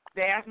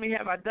 They asked me,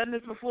 have I done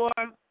this before?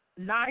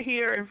 Not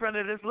here in front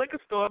of this liquor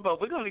store, but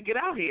we're going to get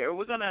out here.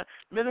 We're going to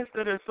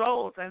minister to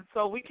souls. And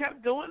so we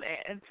kept doing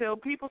it until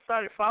people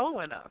started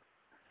following us.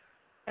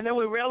 And then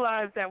we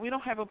realized that we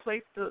don't have a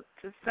place to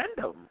send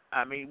them.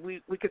 I mean,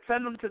 we could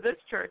send them to this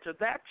church or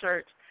that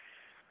church,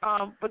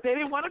 but they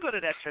didn't want to go to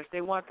that church.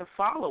 They wanted to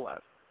follow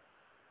us.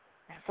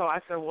 And so I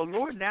said, well,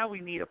 Lord, now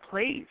we need a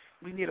place.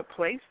 We need a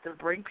place to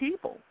bring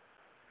people.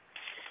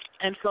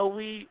 And so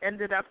we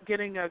ended up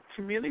getting a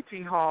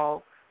community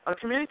hall, a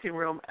community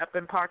room up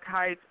in Park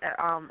Heights at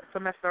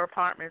Semester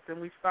Apartments,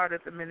 and we started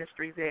the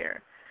ministry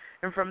there.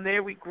 And from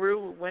there we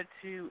grew. We went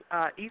to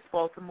East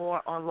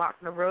Baltimore on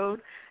Lochner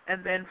Road,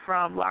 and then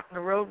from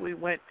Lochner Road we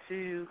went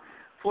to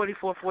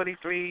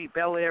 4443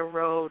 Bel Air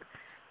Road,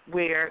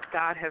 where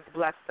God has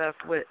blessed us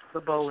with the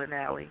bowling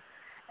alley.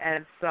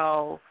 And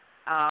so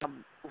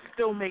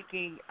still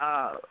making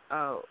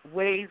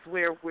ways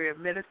where we're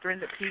ministering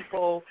to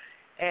people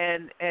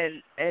and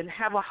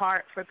have a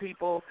heart for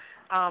people.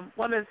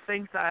 One of the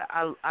things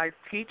I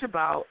teach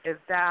about is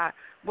that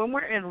when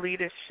we're in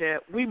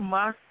leadership, we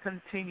must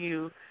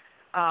continue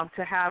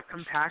to have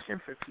compassion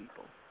for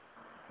people.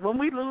 When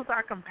we lose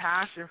our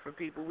compassion for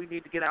people, we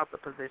need to get out the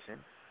position.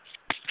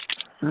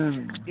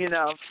 You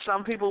know,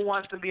 some people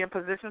want to be in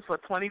positions for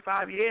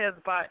 25 years,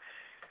 but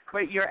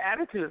your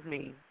attitude is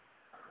mean.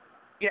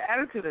 Your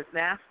attitude is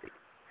nasty.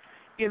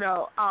 You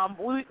know,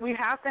 we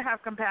have to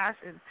have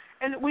compassion,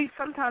 and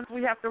sometimes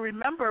we have to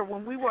remember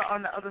when we were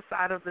on the other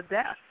side of the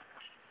death.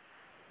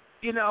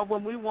 You know,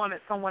 when we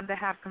wanted someone to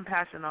have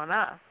compassion on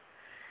us.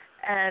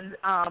 And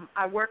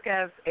I work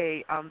as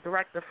a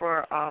director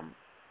for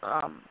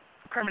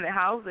permanent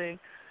housing,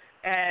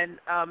 and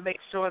make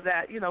sure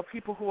that, you know,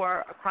 people who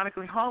are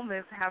chronically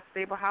homeless have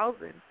stable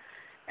housing.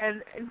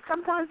 And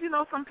sometimes, you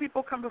know, some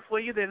people come before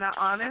you, they're not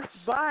honest,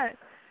 but,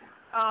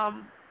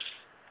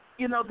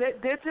 you know,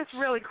 they're just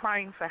really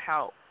crying for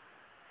help.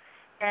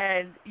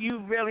 And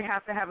you really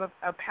have to have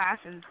a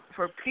passion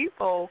for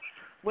people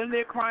when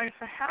they're crying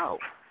for help.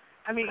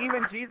 I mean,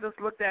 even Jesus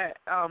looked at,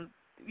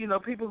 you know,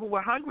 people who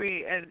were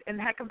hungry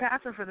and had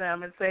compassion for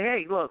them and say,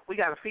 hey, look, we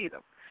got to feed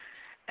them.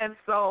 And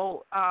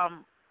so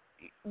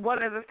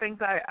one of the things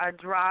I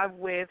drive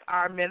with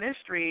our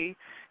ministry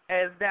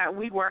is that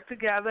we work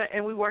together,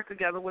 and we work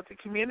together with the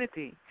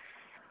community.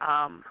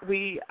 I'm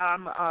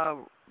a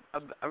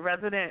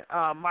resident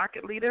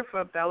market leader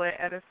for Bel Air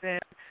Edison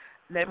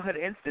Neighborhood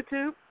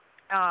Institute.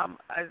 I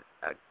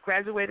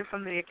graduated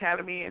from the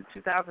academy in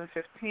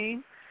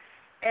 2015,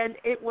 and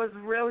it was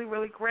really,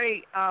 really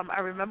great. I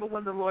remember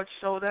when the Lord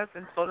showed us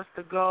and told us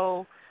to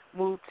go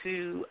move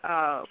to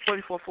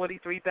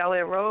 4443 Bel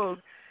Air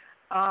Road,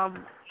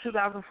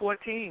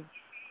 2014.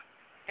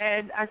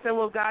 And I said,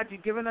 well, God,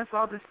 you've given us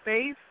all this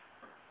space,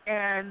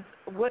 and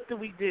what do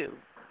we do?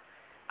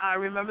 I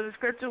remember the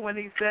scripture when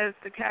he says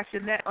to cast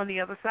your net on the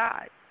other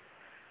side.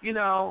 You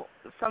know,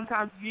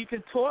 sometimes you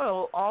can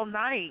toil all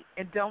night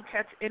and don't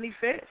catch any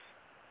fish.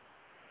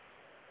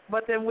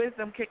 But then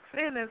wisdom kicks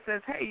in and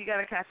says, hey, you got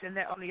to cast your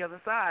net on the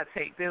other side.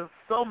 Hey, there's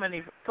so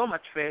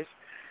much fish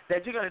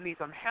that you're going to need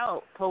some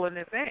help pulling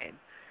this in.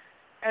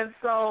 And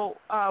so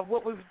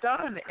what we've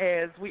done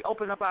is we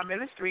open up our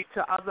ministry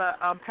to other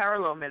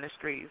parallel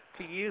ministries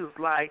to use,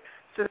 like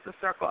Sister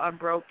Circle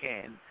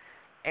Unbroken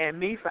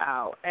and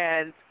MeFow,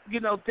 and, you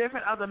know,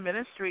 different other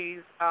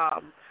ministries,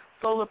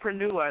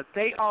 Solopreneur.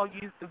 They all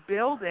use the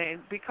building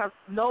because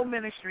no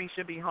ministry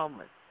should be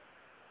homeless,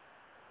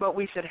 but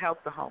we should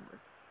help the homeless.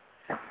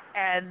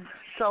 And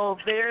so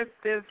there's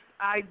this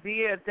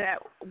idea that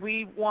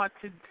we want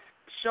to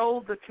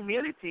show the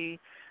community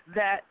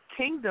that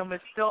kingdom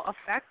is still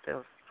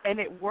effective and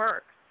it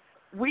works.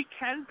 We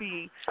can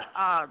be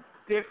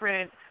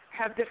different,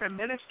 have different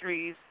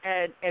ministries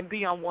and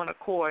be on one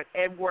accord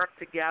and work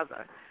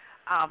together.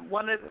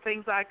 One of the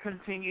things I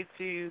continue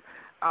to,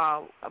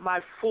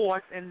 my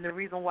force and the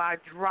reason why I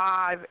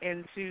drive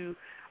into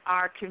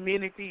our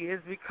community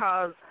is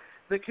because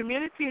the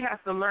community has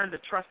to learn to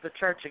trust the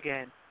church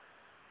again.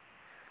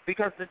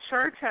 Because the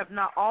church have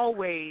not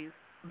always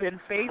been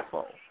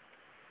faithful.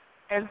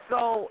 And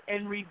so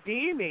in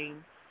redeeming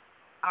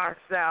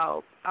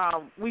ourselves,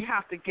 we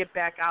have to get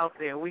back out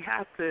there. We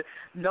have to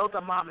know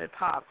the mom and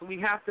pops. We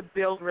have to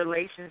build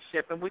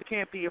relationship, and we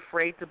can't be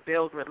afraid to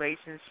build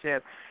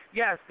relationship.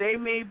 Yes, they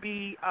may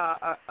be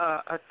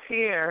a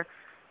tear,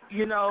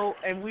 you know,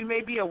 and we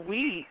may be a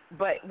weed,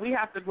 but we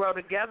have to grow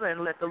together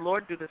and let the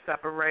Lord do the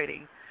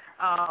separating.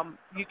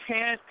 You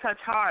can't touch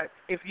hearts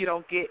if you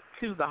don't get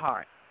to the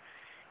heart.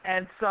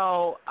 And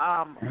so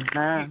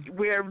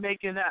we're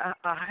making a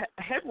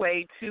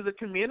headway to the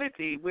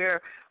community. We're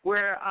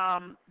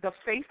the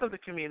face of the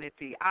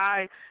community.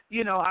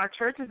 Our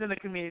church is in the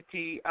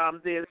community.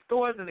 There's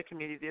stores in the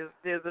community.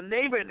 There's a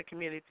neighbor in the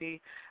community.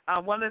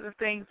 One of the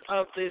things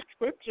of the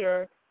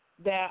scripture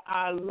that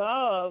I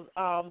love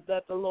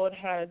that the Lord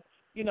had,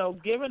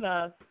 given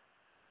us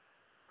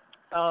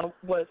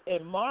was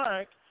in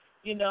Mark.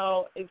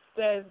 It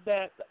says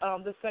that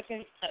the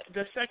second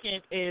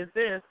is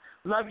this: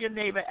 love your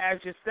neighbor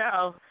as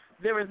yourself.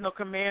 There is no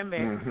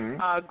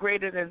commandment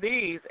greater than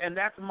these, and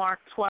that's Mark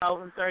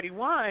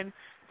 12:31.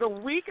 So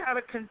we got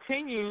to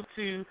continue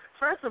to,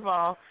 first of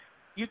all,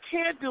 you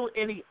can't do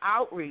any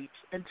outreach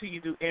until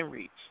you do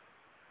inreach.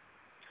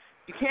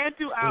 You can't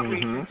do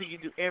outreach until you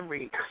do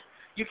inreach.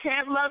 You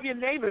can't love your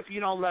neighbor if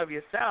you don't love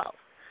yourself.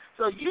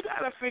 So you got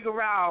to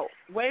figure out,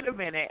 wait a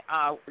minute,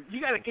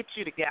 you got to get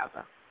you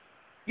together.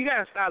 You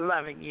got to start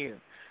loving you.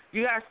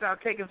 You got to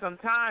start taking some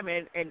time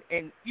and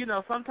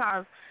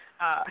sometimes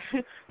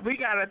we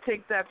got to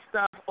take that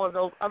stuff or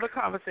those other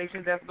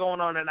conversations that's going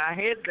on in our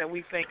heads that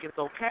we think is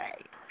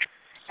okay.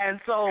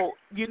 And so,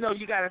 you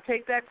got to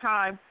take that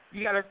time.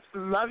 You got to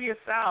love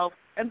yourself,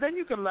 and then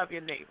you can love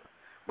your neighbor.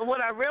 But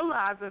what I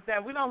realize is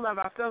that we don't love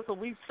ourselves, so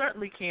we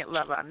certainly can't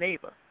love our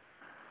neighbor.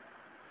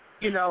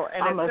 And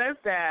it says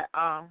that,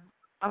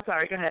 I'm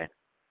sorry, go ahead.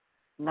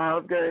 Now I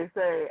was going to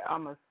say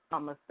I'm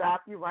gonna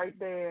stop you right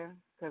there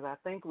because I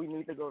think we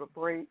need to go to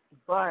break.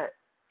 But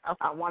Okay.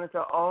 I wanted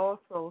to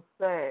also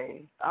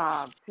say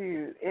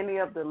to any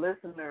of the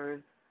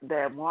listeners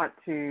that want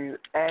to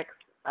ask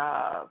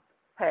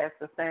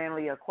Pastor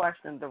Stanley a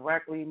question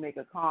directly, make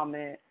a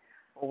comment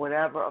or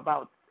whatever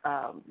about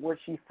what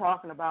she's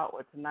talking about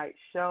with tonight's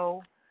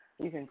show,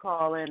 you can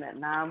call in at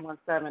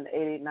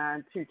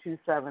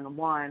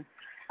 917-889-2271.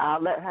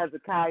 I'll let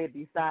Hezekiah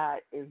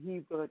decide if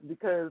he's going to,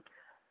 because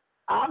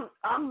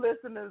I'm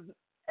listening,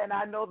 and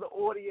I know the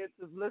audience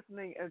is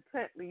listening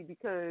intently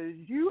because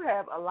you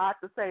have a lot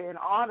to say. And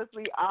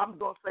honestly, I'm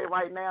going to say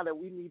right now that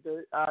we need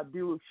to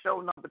do show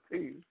number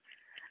 2.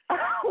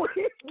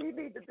 we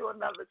need to do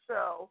another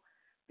show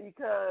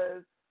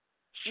because,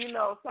 you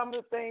know, some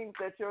of the things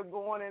that you're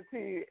going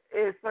into,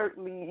 it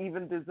certainly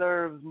even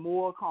deserves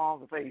more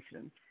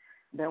conversation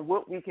than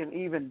what we can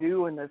even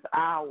do in this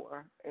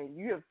hour. And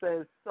you have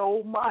said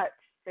so much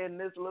in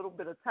this little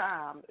bit of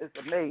time. It's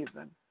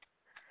amazing.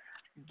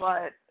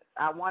 But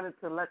I wanted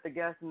to let the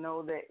guests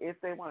know that if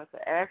they wanted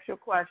to ask your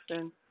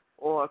question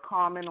or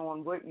comment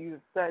on what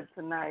you've said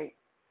tonight,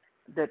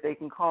 that they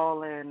can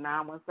call in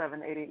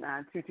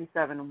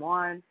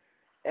 917-889-2271.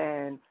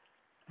 And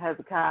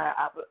Hezekiah,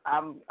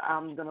 I'm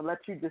going to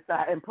let you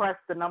decide and press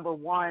the number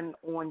 1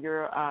 on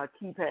your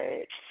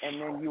keypad, and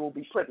then you will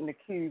be put in the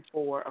queue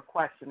for a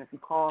question. If you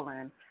call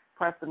in,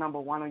 press the number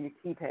 1 on your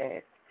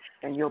keypad,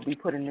 and you'll be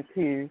put in the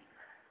queue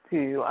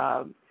to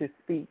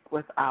speak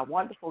with our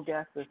wonderful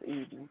guest this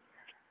evening.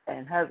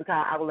 And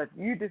Hezekiah, I will let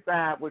you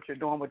decide what you're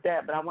doing with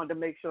that, but I wanted to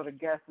make sure the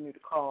guests knew to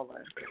call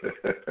in.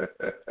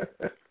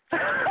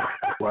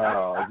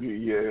 Wow,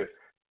 yeah.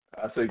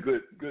 I say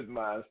good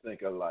minds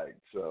think alike,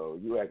 so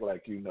you act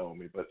like you know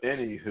me. But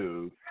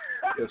anywho,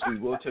 yes, we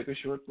will take a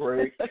short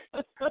break,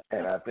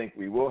 and I think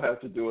we will have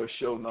to do a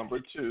show number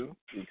 2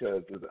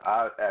 because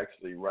I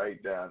actually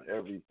write down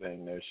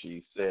everything that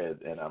she said,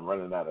 and I'm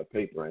running out of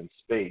paper and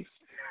space.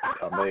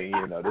 I mean,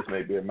 you know, this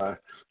may be my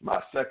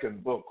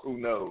second book, who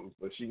knows?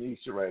 But she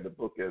needs to write a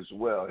book as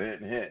well,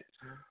 hint, hint.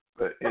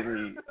 But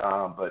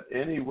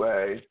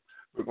anyway,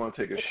 we're going to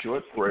take a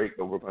short break,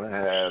 but we're going to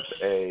have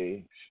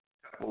a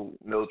couple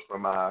notes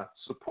from our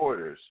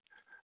supporters.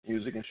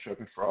 Music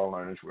instruction for all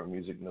learners where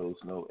music knows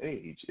no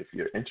age. If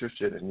you're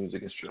interested in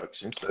music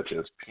instruction, such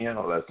as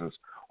piano lessons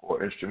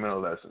or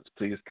instrumental lessons,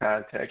 please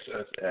contact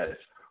us at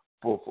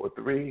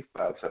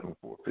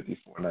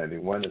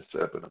 443-574-5491 and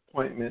set up an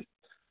appointment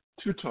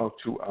to talk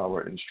to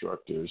our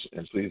instructors.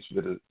 And please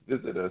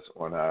visit us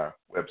on our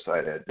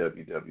website at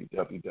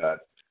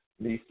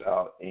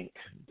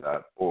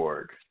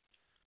www.mefoulinc.org.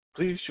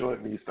 Please join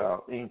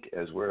MeFoul Inc.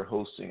 as we're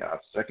hosting our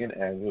second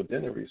annual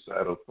dinner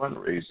recital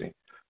fundraising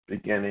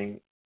being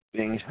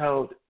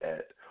held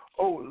at,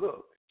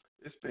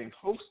 it's being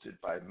hosted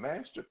by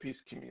Masterpiece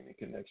Community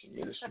Connection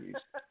Ministries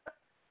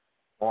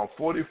on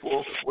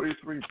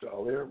 4443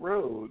 Bel Air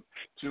Road,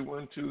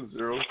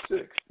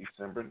 21206,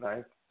 December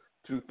 9th,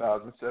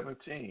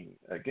 2017.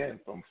 Again,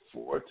 from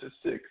 4 to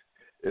 6.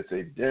 It's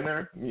a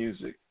dinner,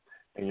 music,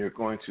 and you're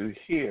going to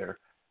hear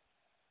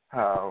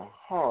how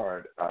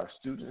hard our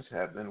students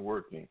have been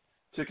working.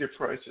 Ticket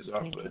prices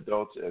are for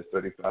adults at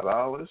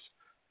 $35.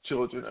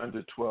 Children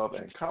under 12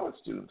 and college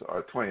students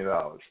are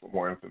 $20. For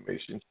more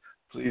information,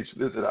 please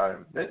visit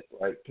our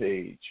Eventbrite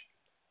page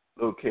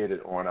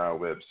located on our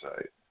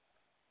website.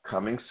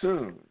 Coming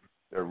soon,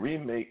 the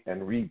remake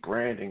and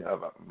rebranding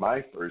of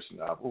my first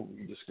novel,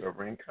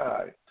 Rediscovering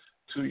Kai.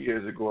 2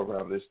 years ago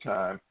around this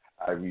time,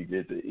 I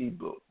redid the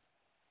ebook.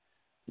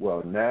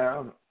 Well,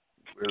 now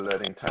we're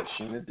letting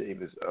Tashina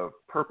Davis of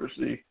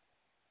Purposely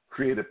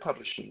Creative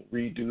Publishing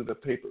redo the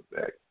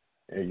paperback,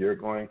 and you're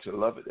going to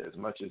love it as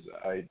much as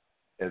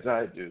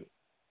I do.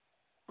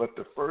 But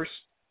the first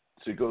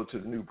to go to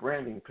the new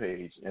branding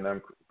page,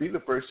 and be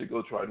the first to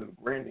go to our new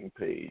branding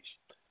page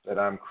that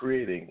I'm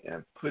creating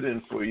and put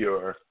in for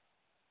your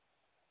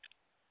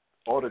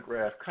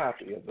autographed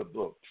copy of the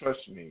book.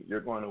 Trust me, you're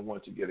going to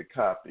want to get a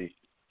copy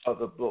of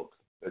the book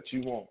that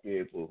you won't be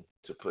able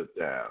to put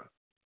down.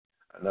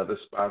 Another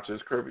sponsor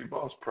is Kirby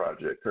Boss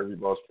Project. Kirby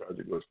Boss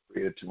Project was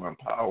created to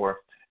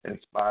empower,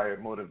 inspire,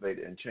 motivate,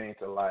 and change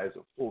the lives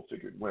of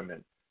full-figured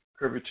women.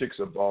 Kirby chicks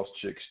are boss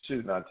chicks,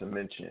 too, not to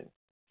mention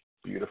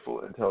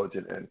beautiful,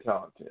 intelligent, and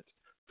talented.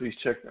 Please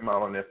check them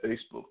out on their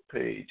Facebook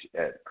page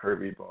at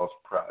Kirby Boss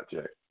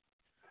Project.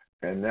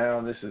 And now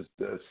this is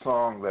the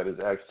song that is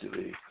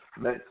actually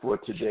meant for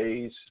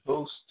today's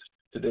host,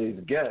 today's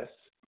guest,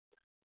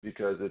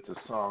 because it's a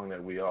song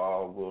that we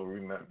all will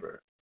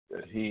remember,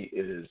 that he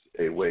is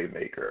a way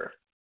maker.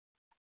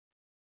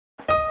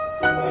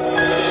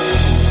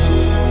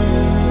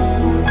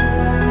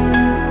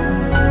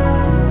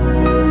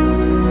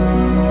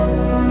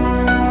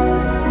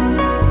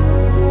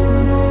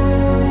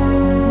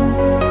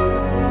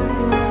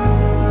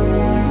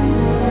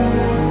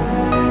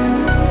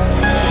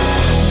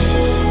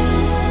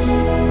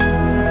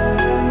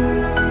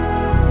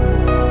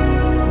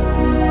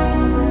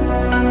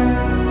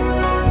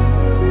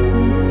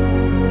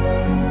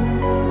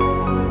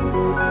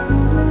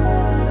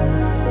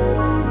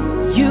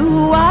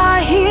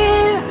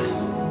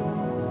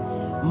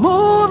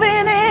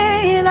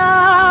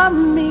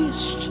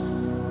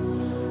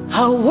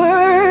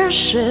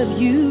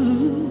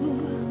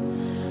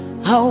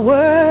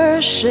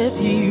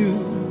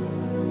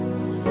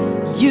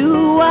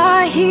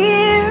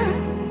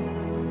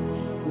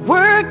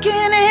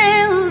 working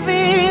in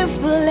this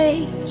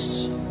place.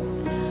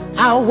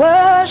 I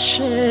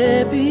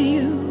worship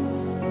you.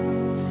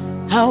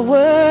 I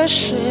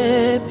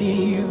worship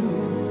you.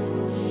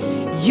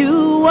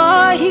 You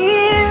are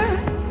here,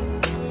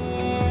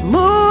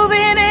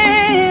 moving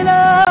in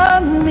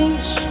our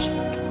midst.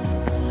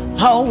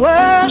 I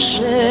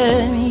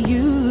worship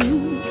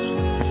you.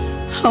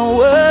 I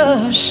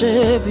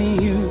worship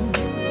you.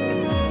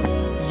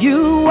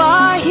 You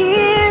are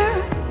here,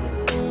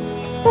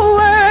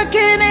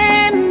 working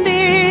in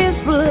this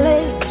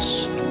place.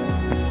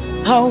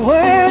 I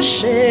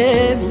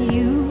worship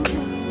you.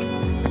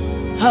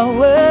 I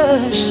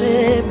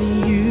worship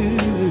you.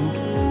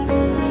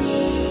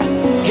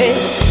 Hey,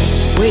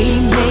 we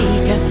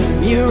make a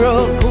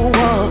miracle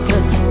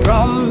worker,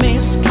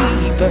 promise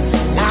keeper,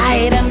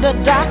 light in the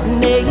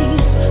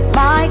darkness.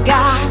 My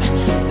God,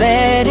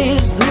 that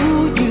is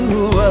who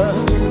you are.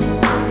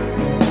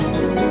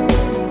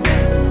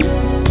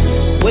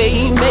 We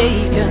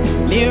make a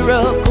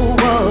miracle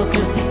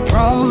worker,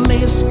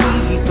 promise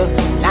keeper,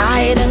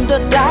 light in the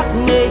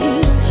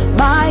darkness.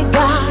 My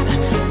God,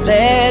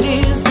 that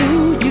is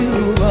who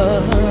you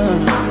are.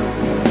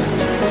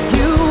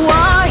 You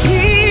are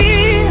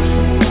here,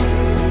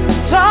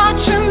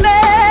 touching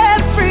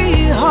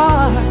every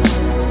heart.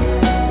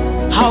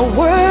 I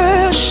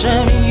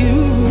worship you.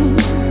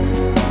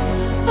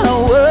 I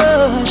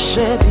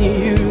worship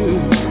you.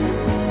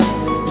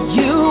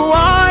 You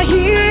are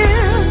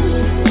here,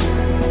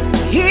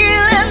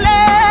 healing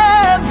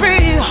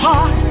every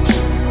heart.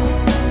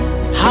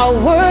 I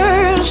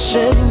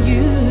worship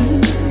you.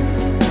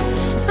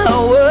 I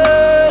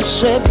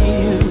worship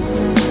you.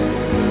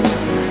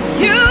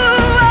 You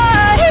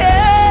are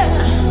here,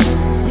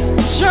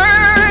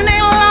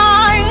 turning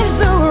lives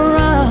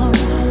around.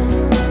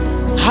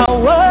 I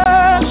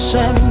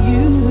worship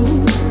you.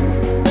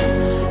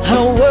 I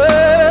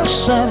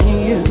worship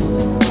you.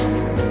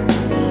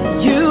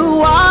 You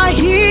are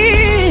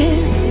here,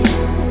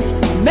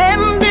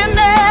 mending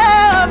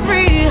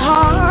every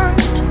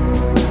heart.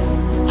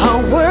 I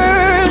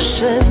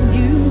worship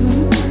you.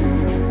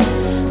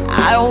 I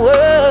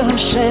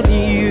worship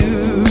you.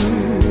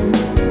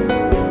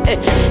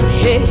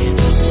 Hey,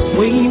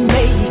 we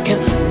make a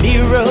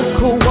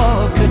miracle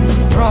walking,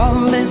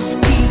 promise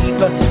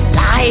keeper,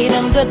 light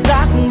in the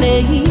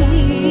darkness.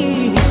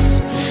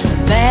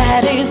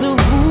 That is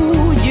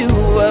who you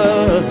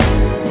are.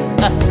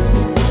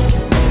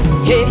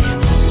 Yeah,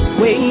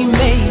 we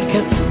make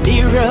a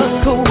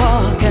miracle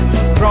walking,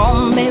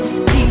 promise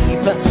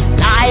keeper,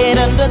 light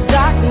in the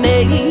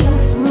darkness.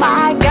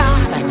 My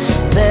God,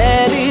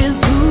 that is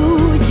who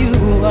you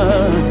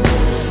are.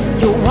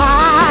 You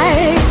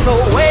wipe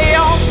away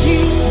all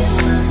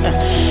tears.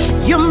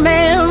 You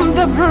mend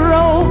the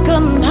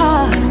broken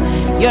heart.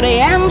 You're the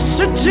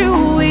answer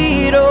to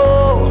it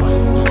all.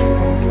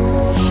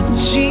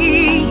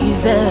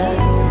 Jesus,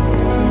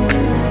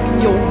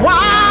 you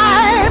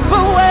wipe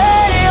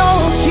away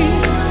all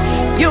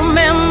tears. You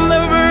mend the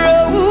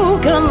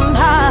broken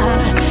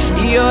heart.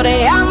 You're the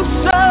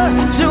answer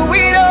to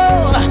it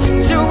all,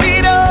 to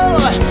it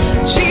all.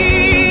 Jesus,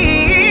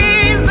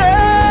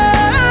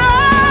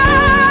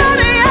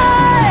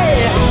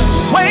 yeah.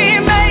 We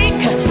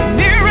make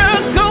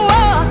miracle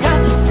worker,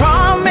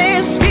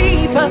 promise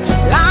keeper,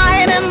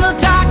 light in the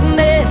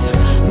darkness.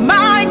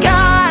 My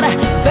God,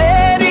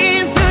 that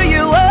is who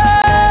you are.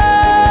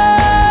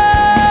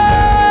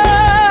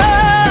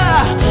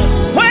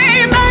 We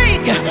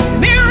make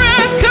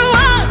miracle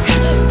worker,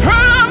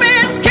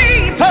 promise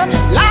keeper,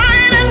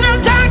 light in the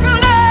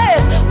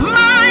darkness.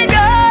 My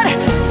God,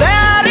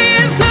 that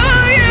is who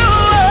you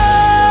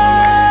are.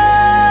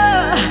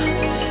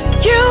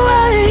 You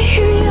are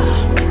here,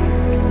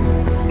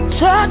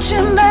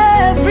 touching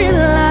every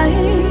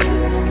life.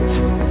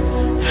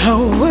 I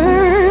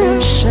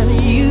worship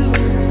you.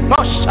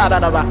 Oh,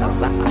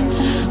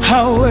 I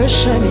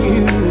worship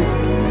you.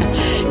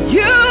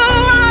 You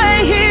are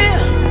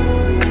here,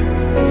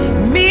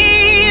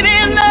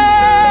 meeting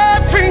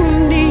every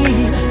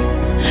need.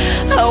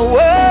 I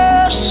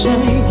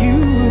worship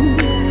you.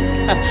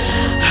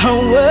 I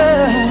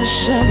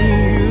worship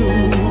you.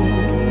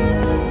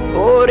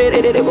 Oh,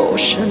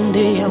 devotion,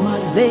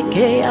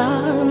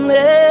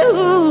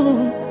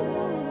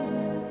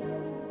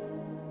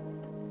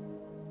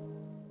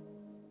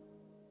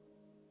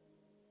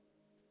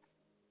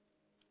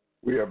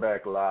 We are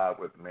back live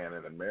with Man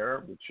in the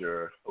Mirror with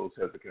your host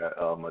Hezekiah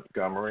L.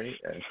 Montgomery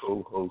and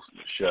co-host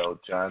Michelle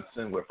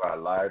Johnson with our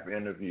live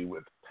interview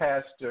with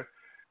Pastor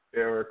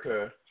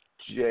Erica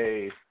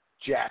J.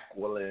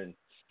 Jacqueline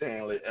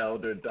Stanley,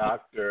 Elder,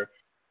 Doctor,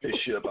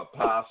 Bishop,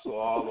 Apostle,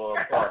 all of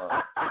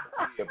us.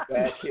 We are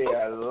back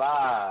here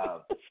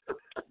live,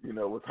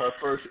 with her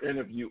first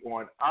interview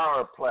on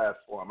our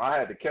platform. I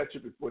had to catch her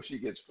before she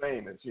gets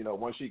famous.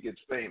 Once she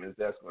gets famous,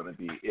 that's going to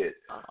be it.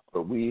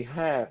 But we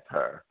have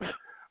her.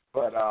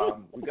 But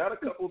we got a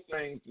couple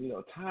things.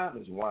 Time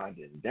is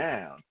winding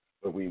down,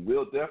 but we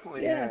will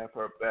definitely have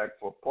her back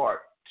for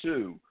part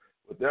 2.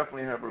 We'll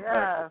definitely have her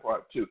back for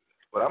part 2.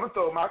 But I'm going to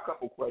throw my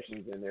couple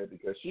questions in there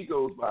because she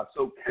goes by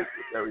so quick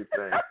with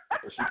everything.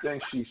 But she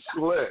thinks she's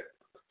slick.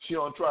 She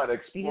don't try to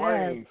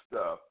explain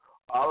stuff.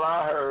 All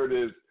I heard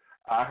is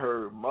I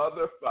heard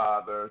mother,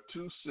 father,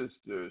 2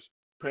 sisters.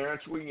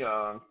 Parents were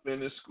young,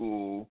 finished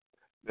school.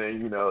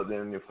 Then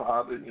then your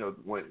father,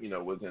 went,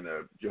 was in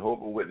a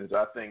Jehovah's Witness.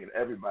 I think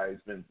everybody's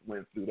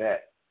went through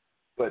that.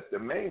 But the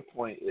main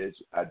point is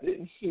I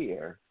didn't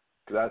hear,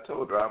 because I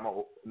told her I'm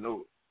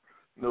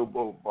no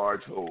boat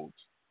barge holds.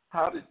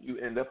 How did you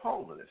end up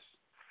homeless?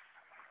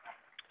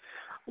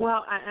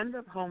 Well, I ended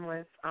up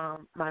homeless.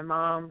 My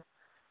mom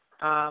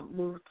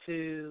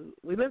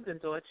we lived in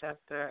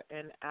Dorchester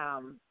and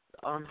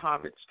on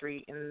Harvard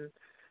Street, and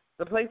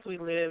the place we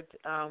lived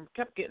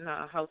kept getting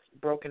our house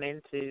broken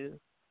into.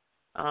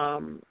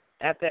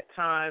 At that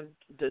time,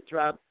 the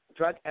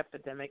drug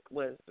epidemic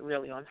was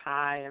really on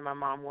high, and my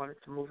mom wanted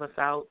to move us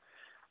out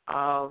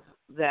of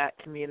that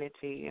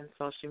community, and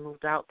so she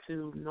moved out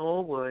to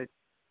Norwood,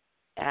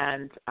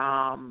 and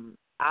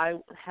I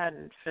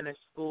hadn't finished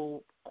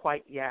school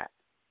quite yet.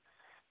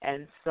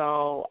 And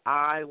so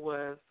I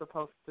was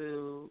supposed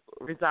to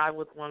reside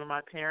with one of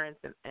my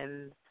parents,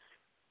 and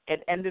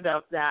it ended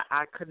up that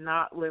I could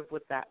not live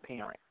with that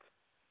parent.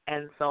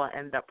 And so I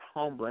ended up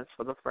homeless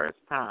for the first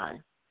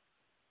time.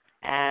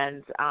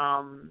 And,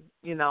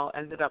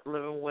 ended up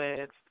living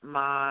with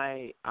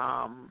my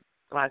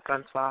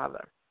son's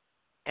father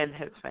and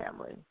his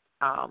family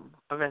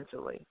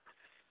eventually.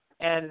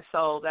 And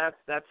so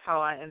that's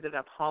how I ended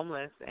up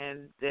homeless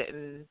and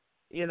didn't,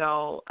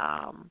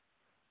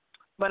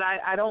 but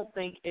I don't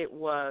think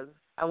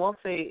I won't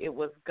say it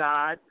was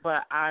God,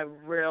 but I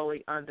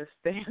really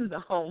understand the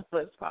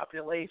homeless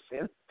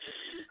population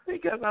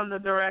because I'm the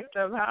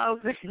director of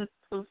housing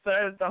who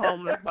serves the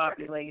homeless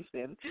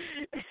population.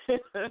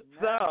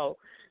 So,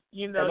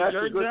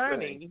 your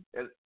journey.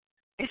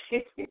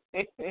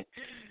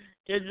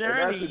 Your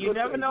journey, you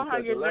never know how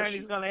your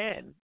journey's going to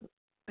end.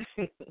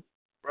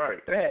 Right.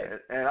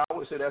 And I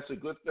always say that's a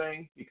good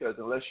thing because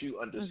unless you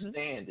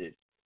understand it,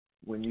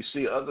 when you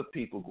see other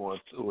people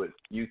going through it,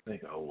 you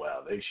think, oh,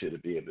 wow, they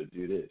should be able to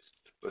do this.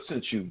 But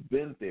since you've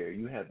been there,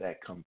 you have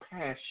that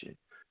compassion.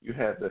 You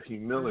have the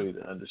humility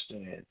to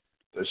understand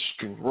the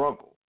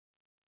struggle.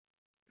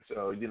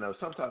 So,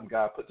 sometimes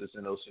God puts us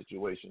in those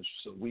situations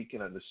so we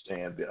can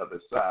understand the other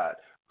side.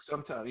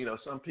 Sometimes,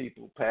 some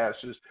people,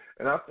 pastors,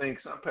 and I think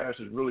some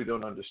pastors really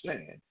don't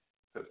understand.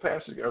 Because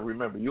pastors got to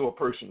remember, you're a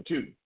person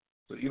too.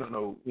 So you don't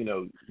know,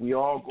 we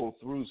all go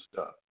through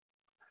stuff.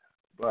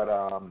 But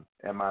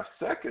and my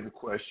second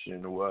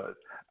question was,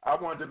 I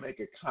wanted to make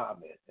a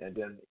comment, and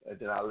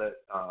then I'll let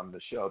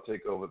Michelle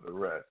take over the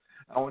rest.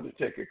 I wanted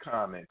to take a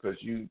comment because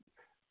you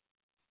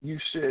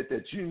said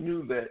that you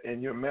knew that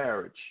in your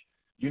marriage,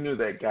 you knew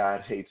that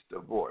God hates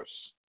divorce.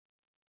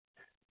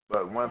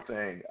 But one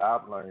thing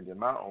I've learned in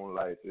my own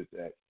life is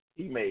that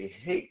He may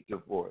hate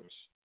divorce.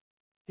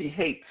 He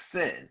hates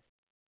sin,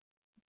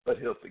 but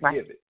He'll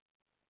forgive it.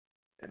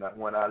 And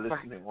when I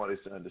listen and want us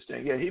to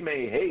understand, He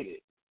may hate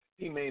it.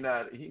 He may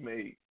not,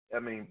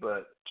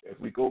 but if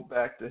we go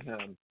back to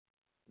Him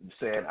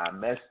saying, I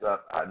messed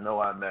up, I know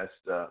I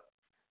messed up,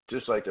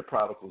 just like the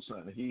prodigal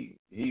son, he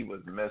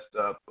was messed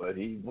up, but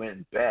he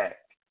went back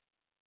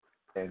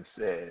and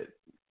said,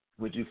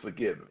 would you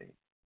forgive me?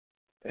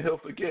 And He'll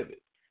forgive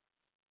it.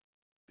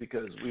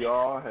 Because we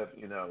all have,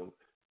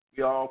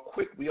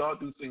 we all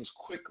do things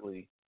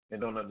quickly and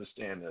don't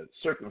understand the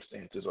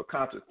circumstances or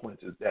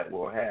consequences that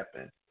will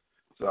happen.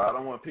 So I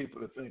don't want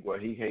people to think, well,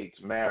 He hates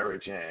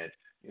marriage and,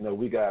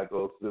 we got to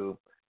go through.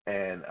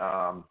 And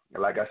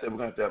like I said, we're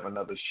going to have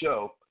another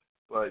show.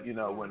 But,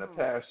 when the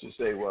pastors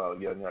say, well,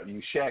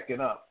 you shacking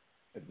up,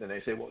 and then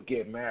they say, well,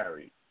 get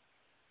married.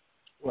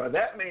 Well,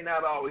 that may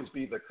not always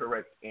be the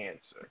correct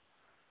answer,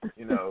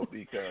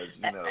 because,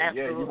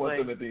 you want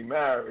them to be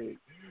married.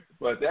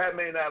 But that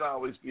may not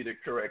always be the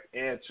correct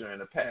answer.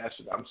 And the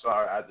pastor, I'm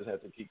sorry, I just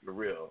have to keep it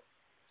real.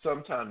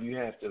 Sometimes you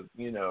have to,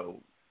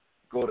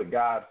 go to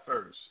God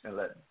first and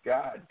let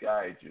God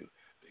guide you.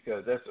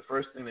 Because that's the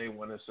first thing they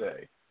want to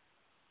say.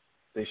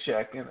 They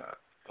shacking up.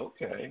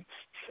 Okay.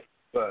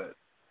 But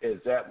is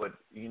that what,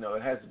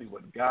 it has to be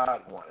what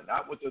God wanted,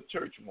 not what the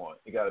church wants.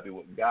 It got to be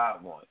what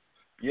God wants.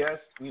 Yes,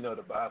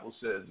 the Bible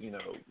says,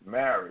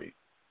 marry,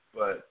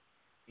 but,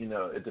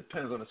 it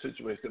depends on the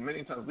situation. Because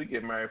many times we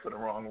get married for the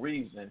wrong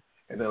reason,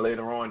 and then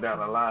later on down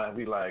the line,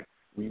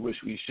 we wish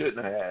we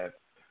shouldn't have,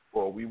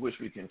 or we wish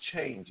we can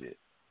change it.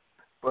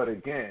 But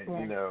again,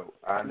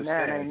 I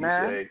understand.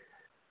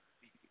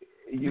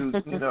 You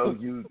say,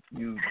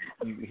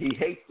 he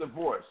hates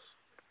divorce.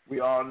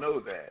 We all know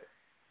that.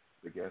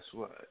 But guess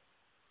what?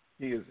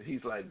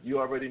 He's like you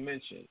already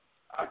mentioned.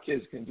 Our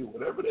kids can do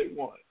whatever they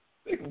want.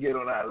 They can get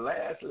on our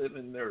last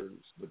living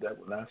nerves, but that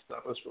will not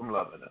stop us from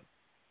loving them.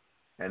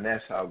 And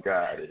that's how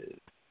God is.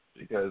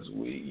 Because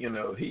we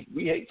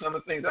hate some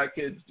of the things our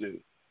kids do.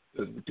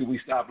 Do we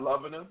stop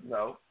loving them?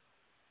 No.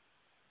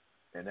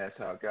 And that's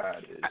how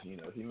God is.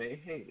 He may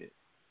hate it,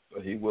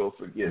 but He will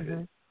forgive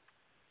it.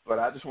 But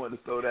I just wanted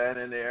to throw that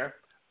in there.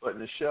 But,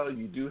 Michelle,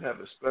 you do have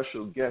a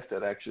special guest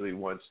that actually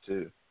wants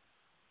to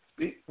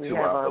speak to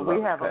our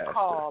beloved pastor. We have a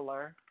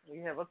caller. We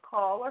have a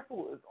caller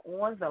who is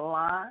on the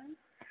line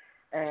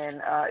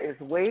and is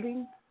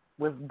waiting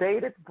with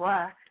bated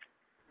breath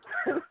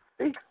to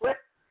speak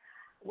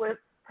with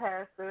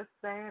Pastor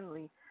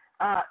Stanley.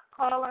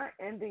 Caller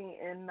ending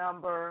in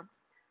number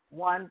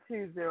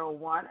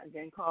 1201.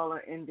 Again,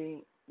 caller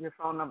ending, your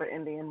phone number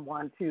ending in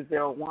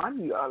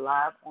 1201. You are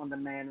live on The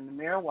Man in the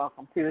Mirror.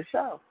 Welcome to the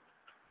show.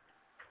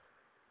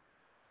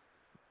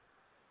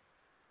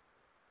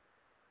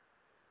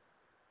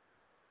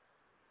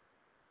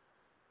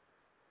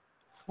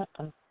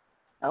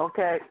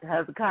 Okay,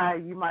 Hezekiah,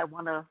 you might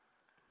want to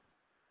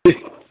see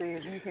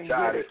if you can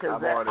get it,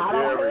 because I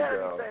don't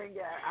hear anything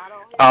yet.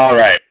 All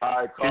right.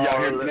 Can y'all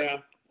hear me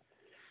now?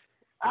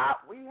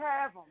 We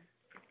have them.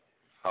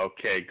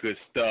 Okay, good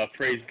stuff.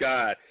 Praise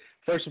God.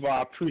 First of all,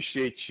 I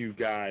appreciate you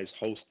guys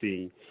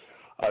hosting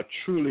a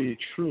truly,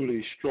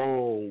 truly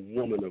strong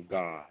woman of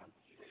God.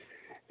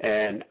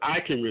 And I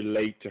can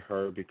relate to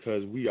her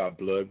because we are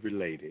blood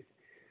related.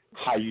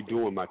 How you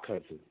doing, my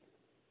cousin?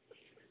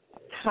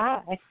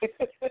 Hi.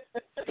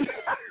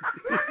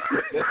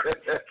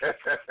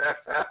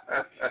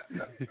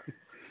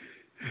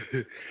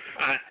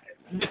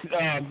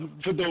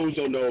 For those who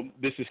don't know,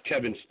 this is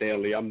Kevin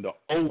Stanley. I'm the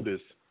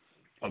oldest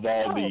of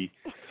all the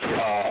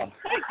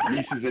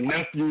nieces and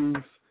nephews.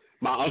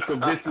 My uncle,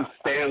 this is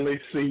Stanley.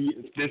 See,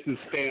 this is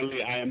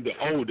Stanley. I am the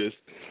oldest.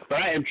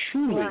 But I am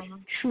truly,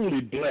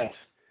 truly blessed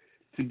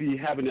to be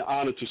having the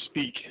honor to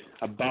speak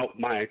about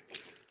my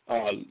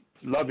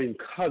loving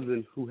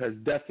cousin who has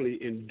definitely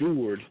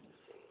endured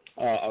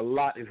a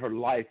lot in her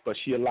life, but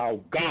she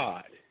allowed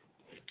God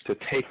to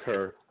take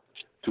her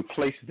to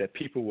places that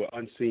people were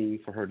unseen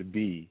for her to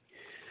be.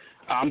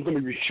 I'm going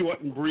to be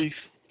short and brief.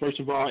 First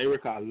of all,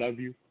 Erica, I love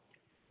you,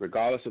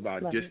 regardless of our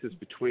distance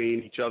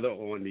between each other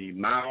on the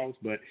miles,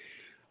 but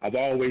I've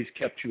always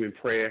kept you in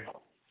prayer,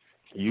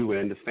 you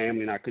and the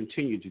family, and I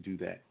continue to do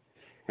that.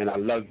 And I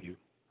love you,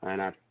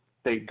 and I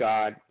thank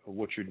God for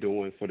what you're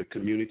doing for the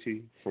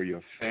community, for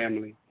your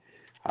family,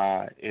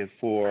 and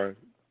for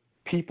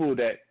people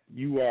that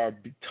you are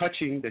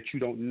touching that you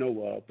don't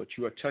know of, but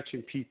you are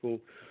touching people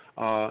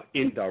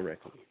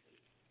indirectly.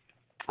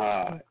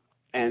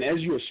 And as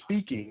you were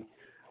speaking,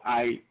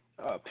 I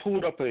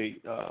pulled up a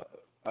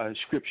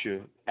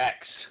scripture,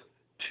 Acts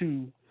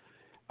 2,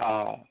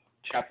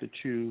 chapter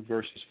 2,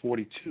 verses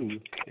 42,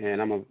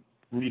 and I'm going to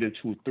read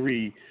into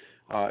 3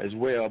 as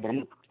well, but I'm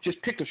going to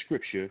just pick a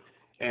scripture,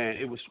 and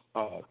it was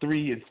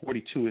 3 and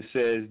 42. It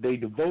says, they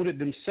devoted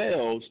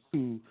themselves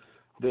to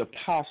the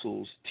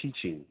apostles'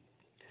 teaching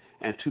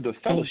and to the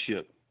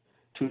fellowship,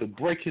 to the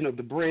breaking of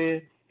the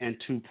bread, and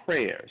to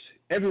prayers.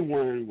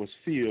 Everyone was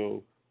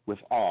filled with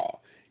awe,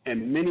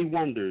 and many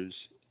wonders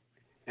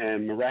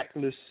and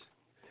miraculous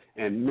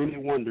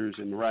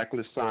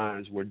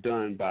signs were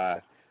done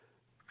by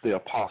the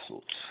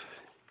apostles.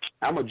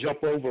 I'm going to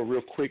jump over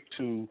real quick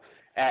to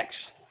Acts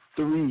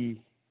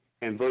 3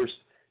 and verse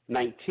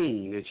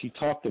 19, and she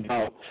talked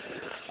about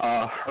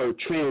her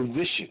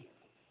transition.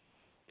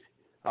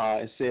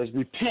 It says,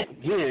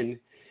 repent then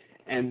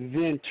and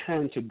then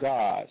turn to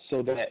God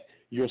so that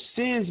your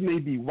sins may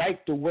be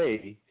wiped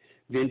away,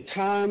 then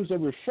times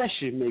of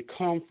refreshing may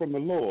come from the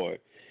Lord,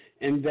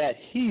 and that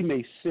he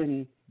may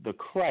send the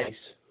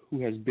Christ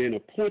who has been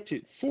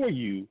appointed for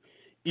you,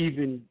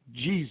 even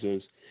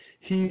Jesus.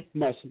 He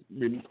must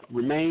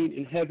remain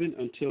in heaven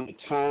until the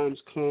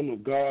times come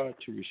of God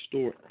to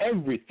restore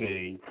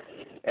everything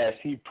as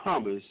he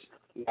promised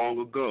long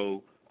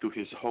ago through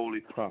his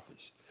holy prophets.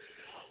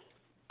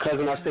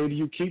 Cousin, I say to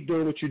you, keep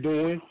doing what you're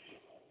doing.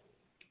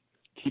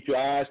 Keep your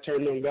eyes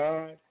turned on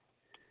God,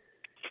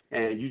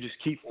 and you just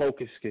keep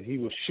focused, and he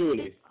will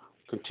surely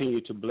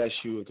continue to bless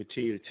you and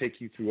continue to take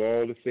you through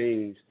all the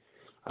things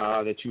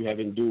that you have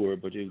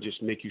endured, but it'll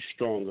just make you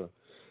stronger.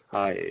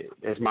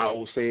 As my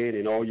old saying,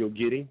 in all you're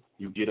getting,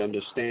 you get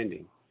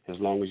understanding as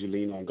long as you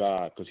lean on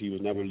God, because he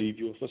will never leave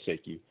you or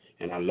forsake you,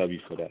 and I love you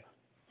for that.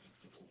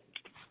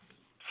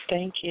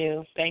 Thank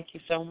you. Thank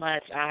you so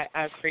much. I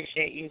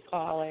appreciate you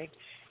calling.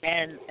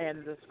 And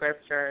the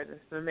scripture,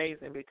 it's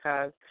amazing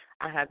because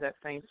I have that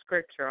same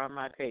scripture on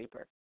my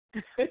paper.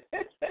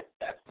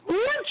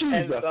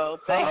 And so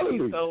thank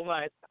you so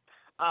much,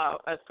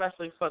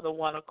 especially for the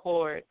one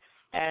accord.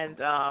 And,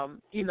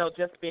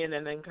 just being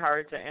an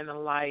encourager and a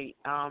light.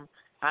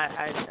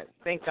 I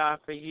thank God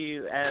for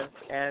you as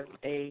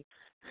a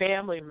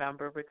family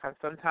member, because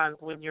sometimes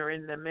when you're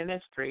in the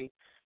ministry,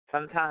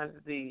 sometimes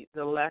the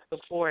less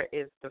support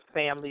is the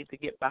family to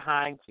get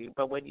behind you.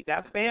 But when you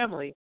got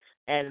family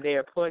and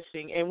they're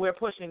pushing, and we're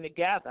pushing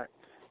together,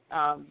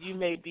 you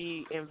may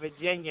be in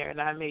Virginia and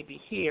I may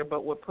be here,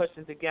 but we're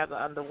pushing together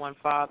under one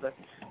Father.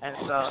 And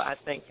so I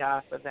thank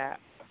God for that.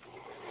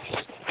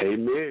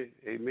 Amen.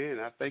 Amen.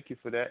 I thank you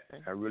for that.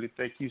 I really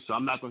thank you. So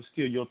I'm not going to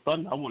steal your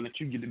thunder. I want to let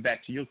you get it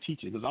back to your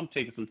teacher, because I'm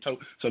taking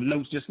some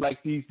notes just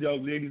like these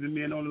young ladies and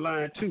men on the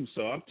line, too.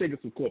 So I'm taking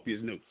some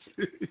copious notes.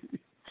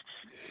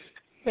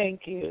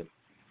 Thank you.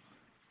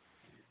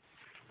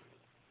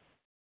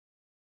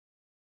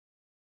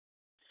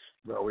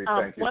 Well, we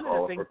thank you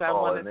all for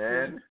calling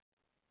in.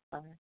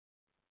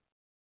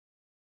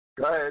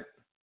 Go ahead.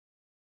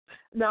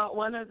 No,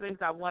 one of the things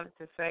I wanted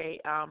to say,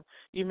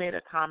 you made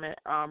a comment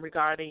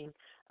regarding,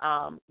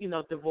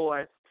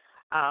 divorce.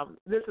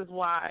 This is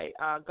why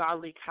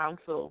godly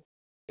counsel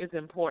is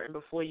important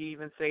before you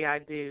even say I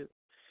do.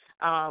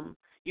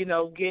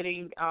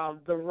 Getting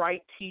the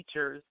right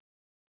teachers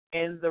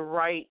and the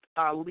right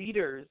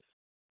leaders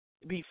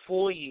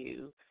before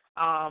you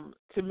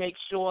to make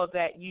sure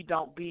that you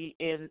don't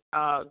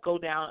go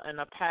down in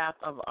a path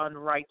of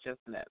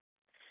unrighteousness.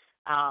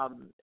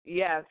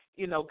 Yes,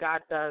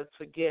 God does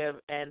forgive,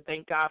 and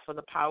thank God for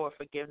the power of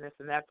forgiveness,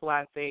 and that's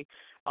why I say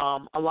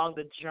along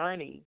the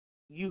journey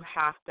you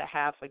have to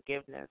have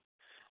forgiveness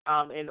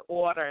in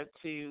order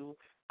to,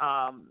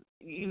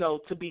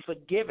 to be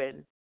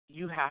forgiven.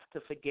 You have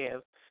to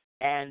forgive,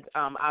 and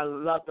I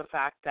love the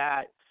fact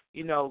that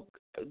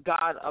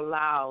God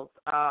allows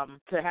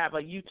to have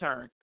a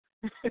U-turn.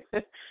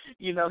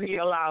 He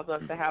allows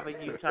us to have a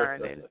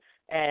U-turn,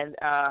 and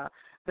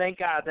thank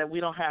God that we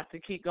don't have to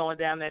keep going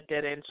down that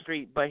dead-end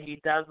street, but he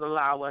does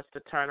allow us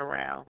to turn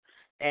around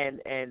and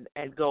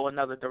go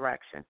another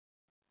direction.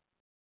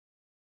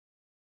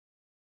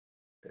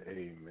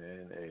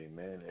 Amen,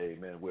 amen,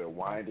 amen. We're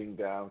winding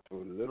down to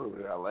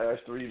literally our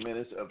last 3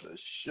 minutes of the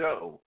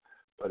show,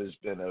 but it's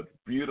been a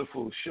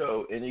beautiful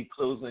show. Any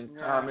closing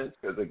comments?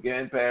 Because,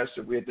 again,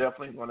 Pastor, we're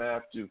definitely going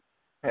to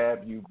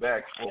have you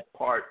back for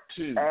part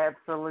 2.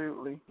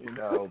 Absolutely.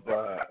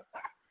 But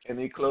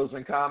any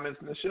closing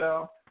comments,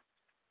 Michelle?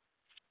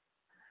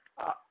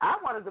 I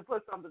wanted to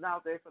put something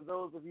out there for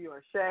those of you who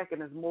are shacking.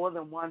 There's more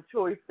than one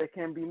choice that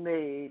can be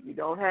made. You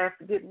don't have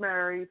to get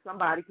married.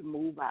 Somebody can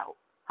move out.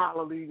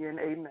 Hallelujah and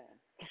amen.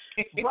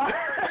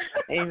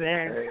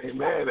 Amen.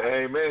 Amen.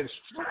 Amen.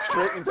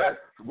 Straight that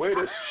way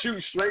to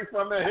shoot straight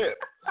from the hip.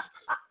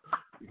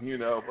 And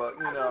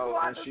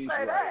she's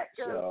right.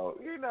 So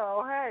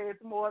hey,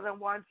 it's more than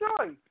one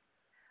choice.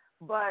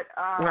 But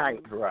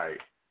right.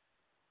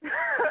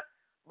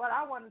 But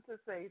I wanted to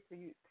say to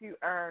you,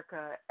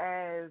 Erica,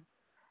 as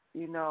a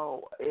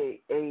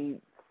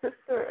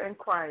sister in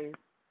Christ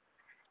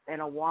and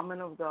a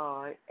woman of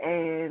God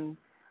and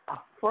a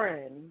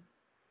friend,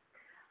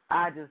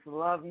 I just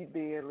love you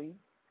dearly.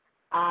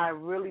 I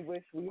really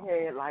wish we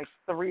had like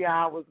 3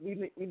 hours.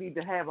 We need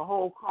to have a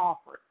whole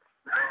conference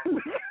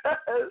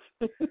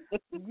because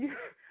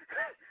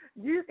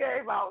you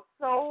gave out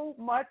so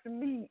much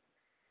meat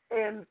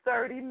in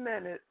 30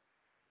 minutes.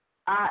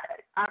 I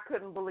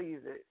couldn't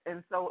believe it,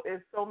 and so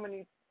it's so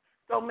many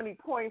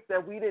points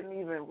that we didn't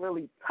even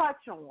really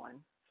touch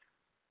on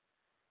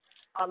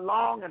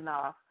long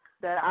enough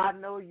that I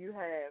know you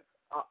have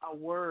a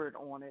word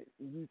on it.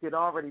 You could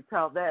already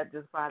tell that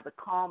just by the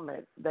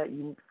comments that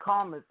you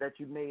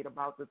made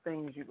about the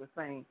things you were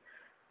saying.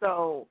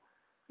 So,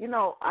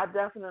 I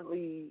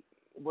definitely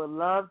would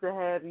love to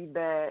have you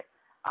back.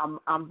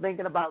 I'm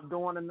thinking about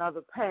doing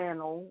another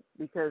panel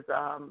because,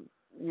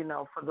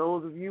 for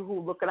those of you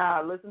who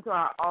listen to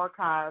our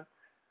archives,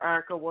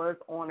 Erica was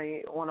on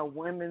a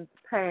women's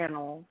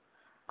panel,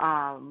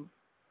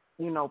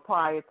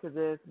 prior to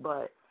this,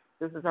 but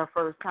this is her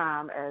first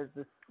time as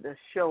the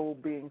show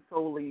being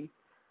solely,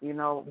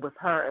 with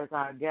her as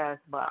our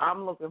guest. But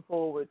I'm looking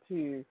forward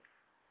to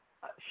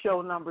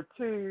show number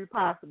 2,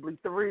 possibly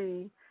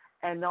 3,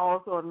 and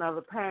also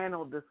another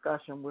panel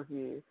discussion with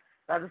you.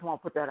 So I just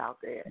want to put that out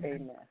there.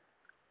 Amen.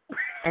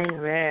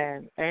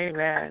 Amen.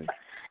 Amen.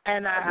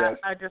 And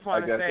I just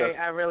want to say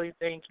I really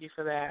thank you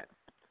for that.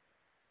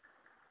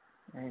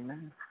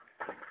 Amen.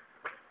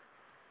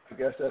 I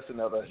guess that's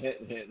another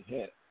hint.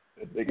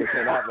 The biggest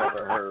hint I've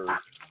ever heard.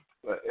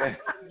 But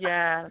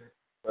yeah.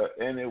 But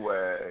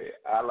anyway,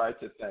 I'd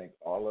like to thank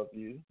all of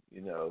you,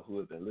 who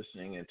have been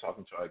listening and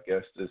talking to our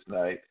guests this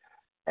night,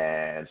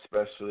 and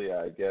especially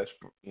our guest,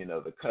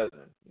 the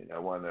cousin,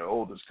 one of their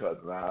oldest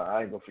cousins.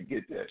 I ain't gonna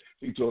forget that.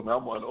 He told me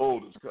I'm one of the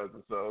oldest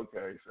cousins, so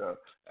I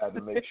had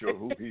to make sure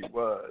who he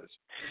was.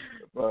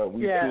 But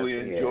we truly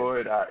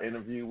enjoyed our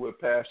interview with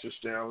Pastor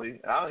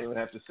Stanley. I don't even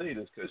have to say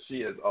this because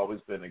she has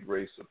always been a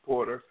great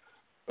supporter.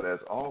 But as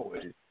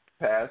always,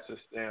 Pastor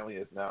Stanley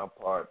is now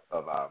part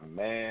of our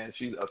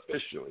she's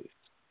officially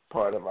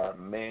part of our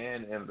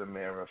Man in the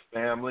Mirror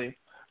family.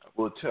 I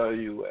will tell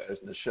you, as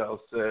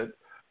Michelle said,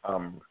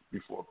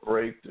 before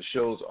break, the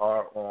shows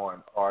are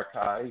on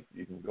archive.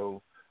 You can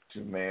go to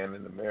Man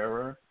in the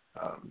Mirror.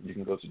 You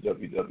can go to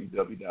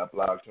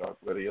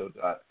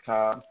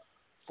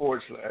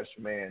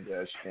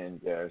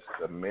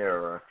www.blogtalkradio.com/man-in-the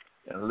mirror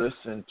and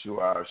listen to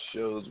our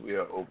shows. We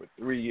are over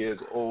 3 years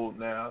old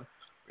now.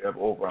 We have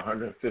over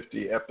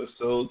 150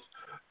 episodes.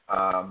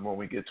 When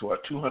we get to our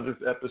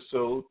 200th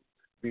episode,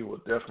 we will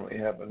definitely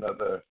have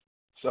another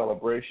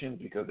celebration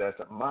because that's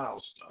a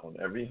milestone.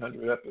 Every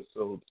 100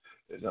 episodes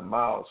is a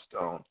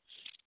milestone.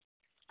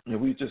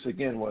 And we just,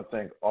 again, want to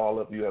thank all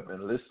of you who have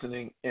been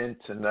listening in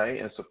tonight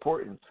and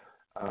supporting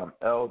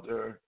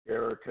Elder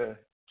Erica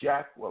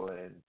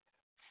Jacqueline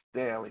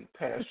Stanley,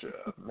 pastor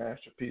of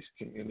Masterpiece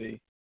Community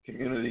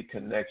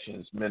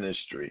Connections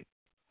Ministry.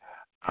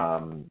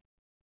 And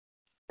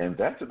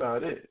that's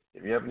about it.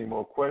 If you have any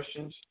more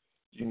questions,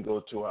 You can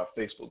go to our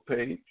Facebook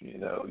page. You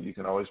know, you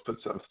can always put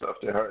some stuff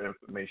there. Her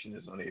information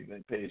is on the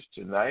event page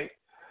tonight.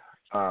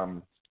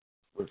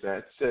 With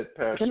that said,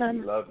 Pastor,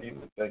 we love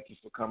you. Thank you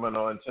for coming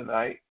on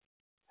tonight.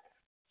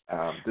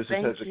 This is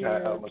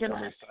Hezekiah L.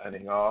 Montgomery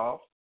signing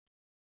off.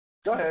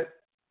 Go ahead.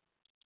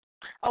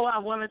 Oh, I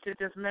wanted to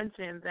just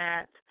mention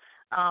that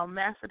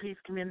Masterpiece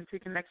Community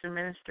Connection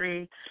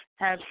Ministry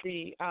has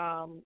the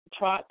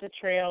Trot the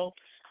Trail,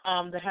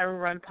 the Herring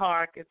Run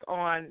Park. It's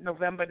on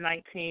November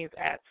 19th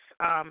at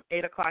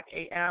 8 o'clock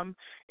a.m.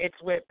 It's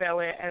with Bel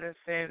Air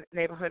Edison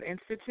Neighborhood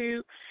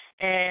Institute,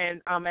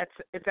 and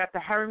it's at the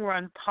Herring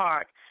Run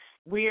Park.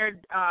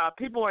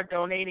 People are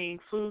donating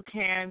food,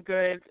 canned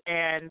goods,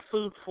 and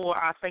food for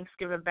our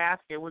Thanksgiving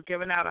basket. We're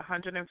giving out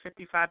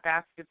 155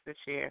 baskets this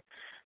year.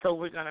 So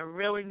we're going to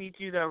really need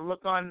you to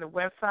look on the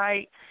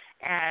website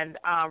and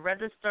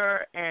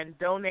register and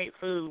donate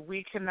food.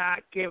 We cannot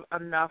give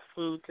enough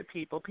food to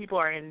people. People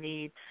are in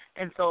need.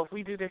 And so if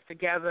we do this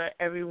together,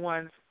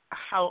 everyone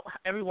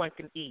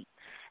can eat.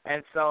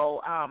 And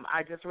so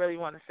I just really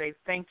want to say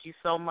thank you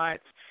so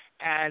much.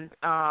 And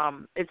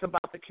it's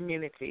about the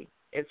community.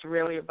 It's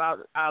really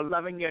about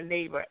loving your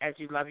neighbor as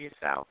you love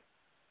yourself.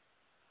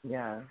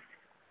 Yeah.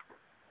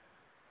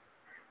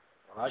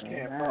 Well, I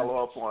can't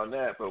follow up on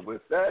that, but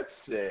with that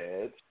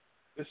said,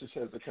 this is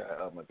Hezekiah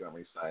L.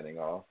 Montgomery signing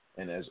off,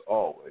 and as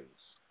always,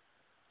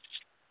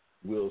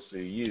 we'll see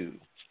you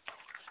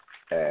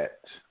at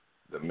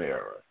the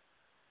mirror.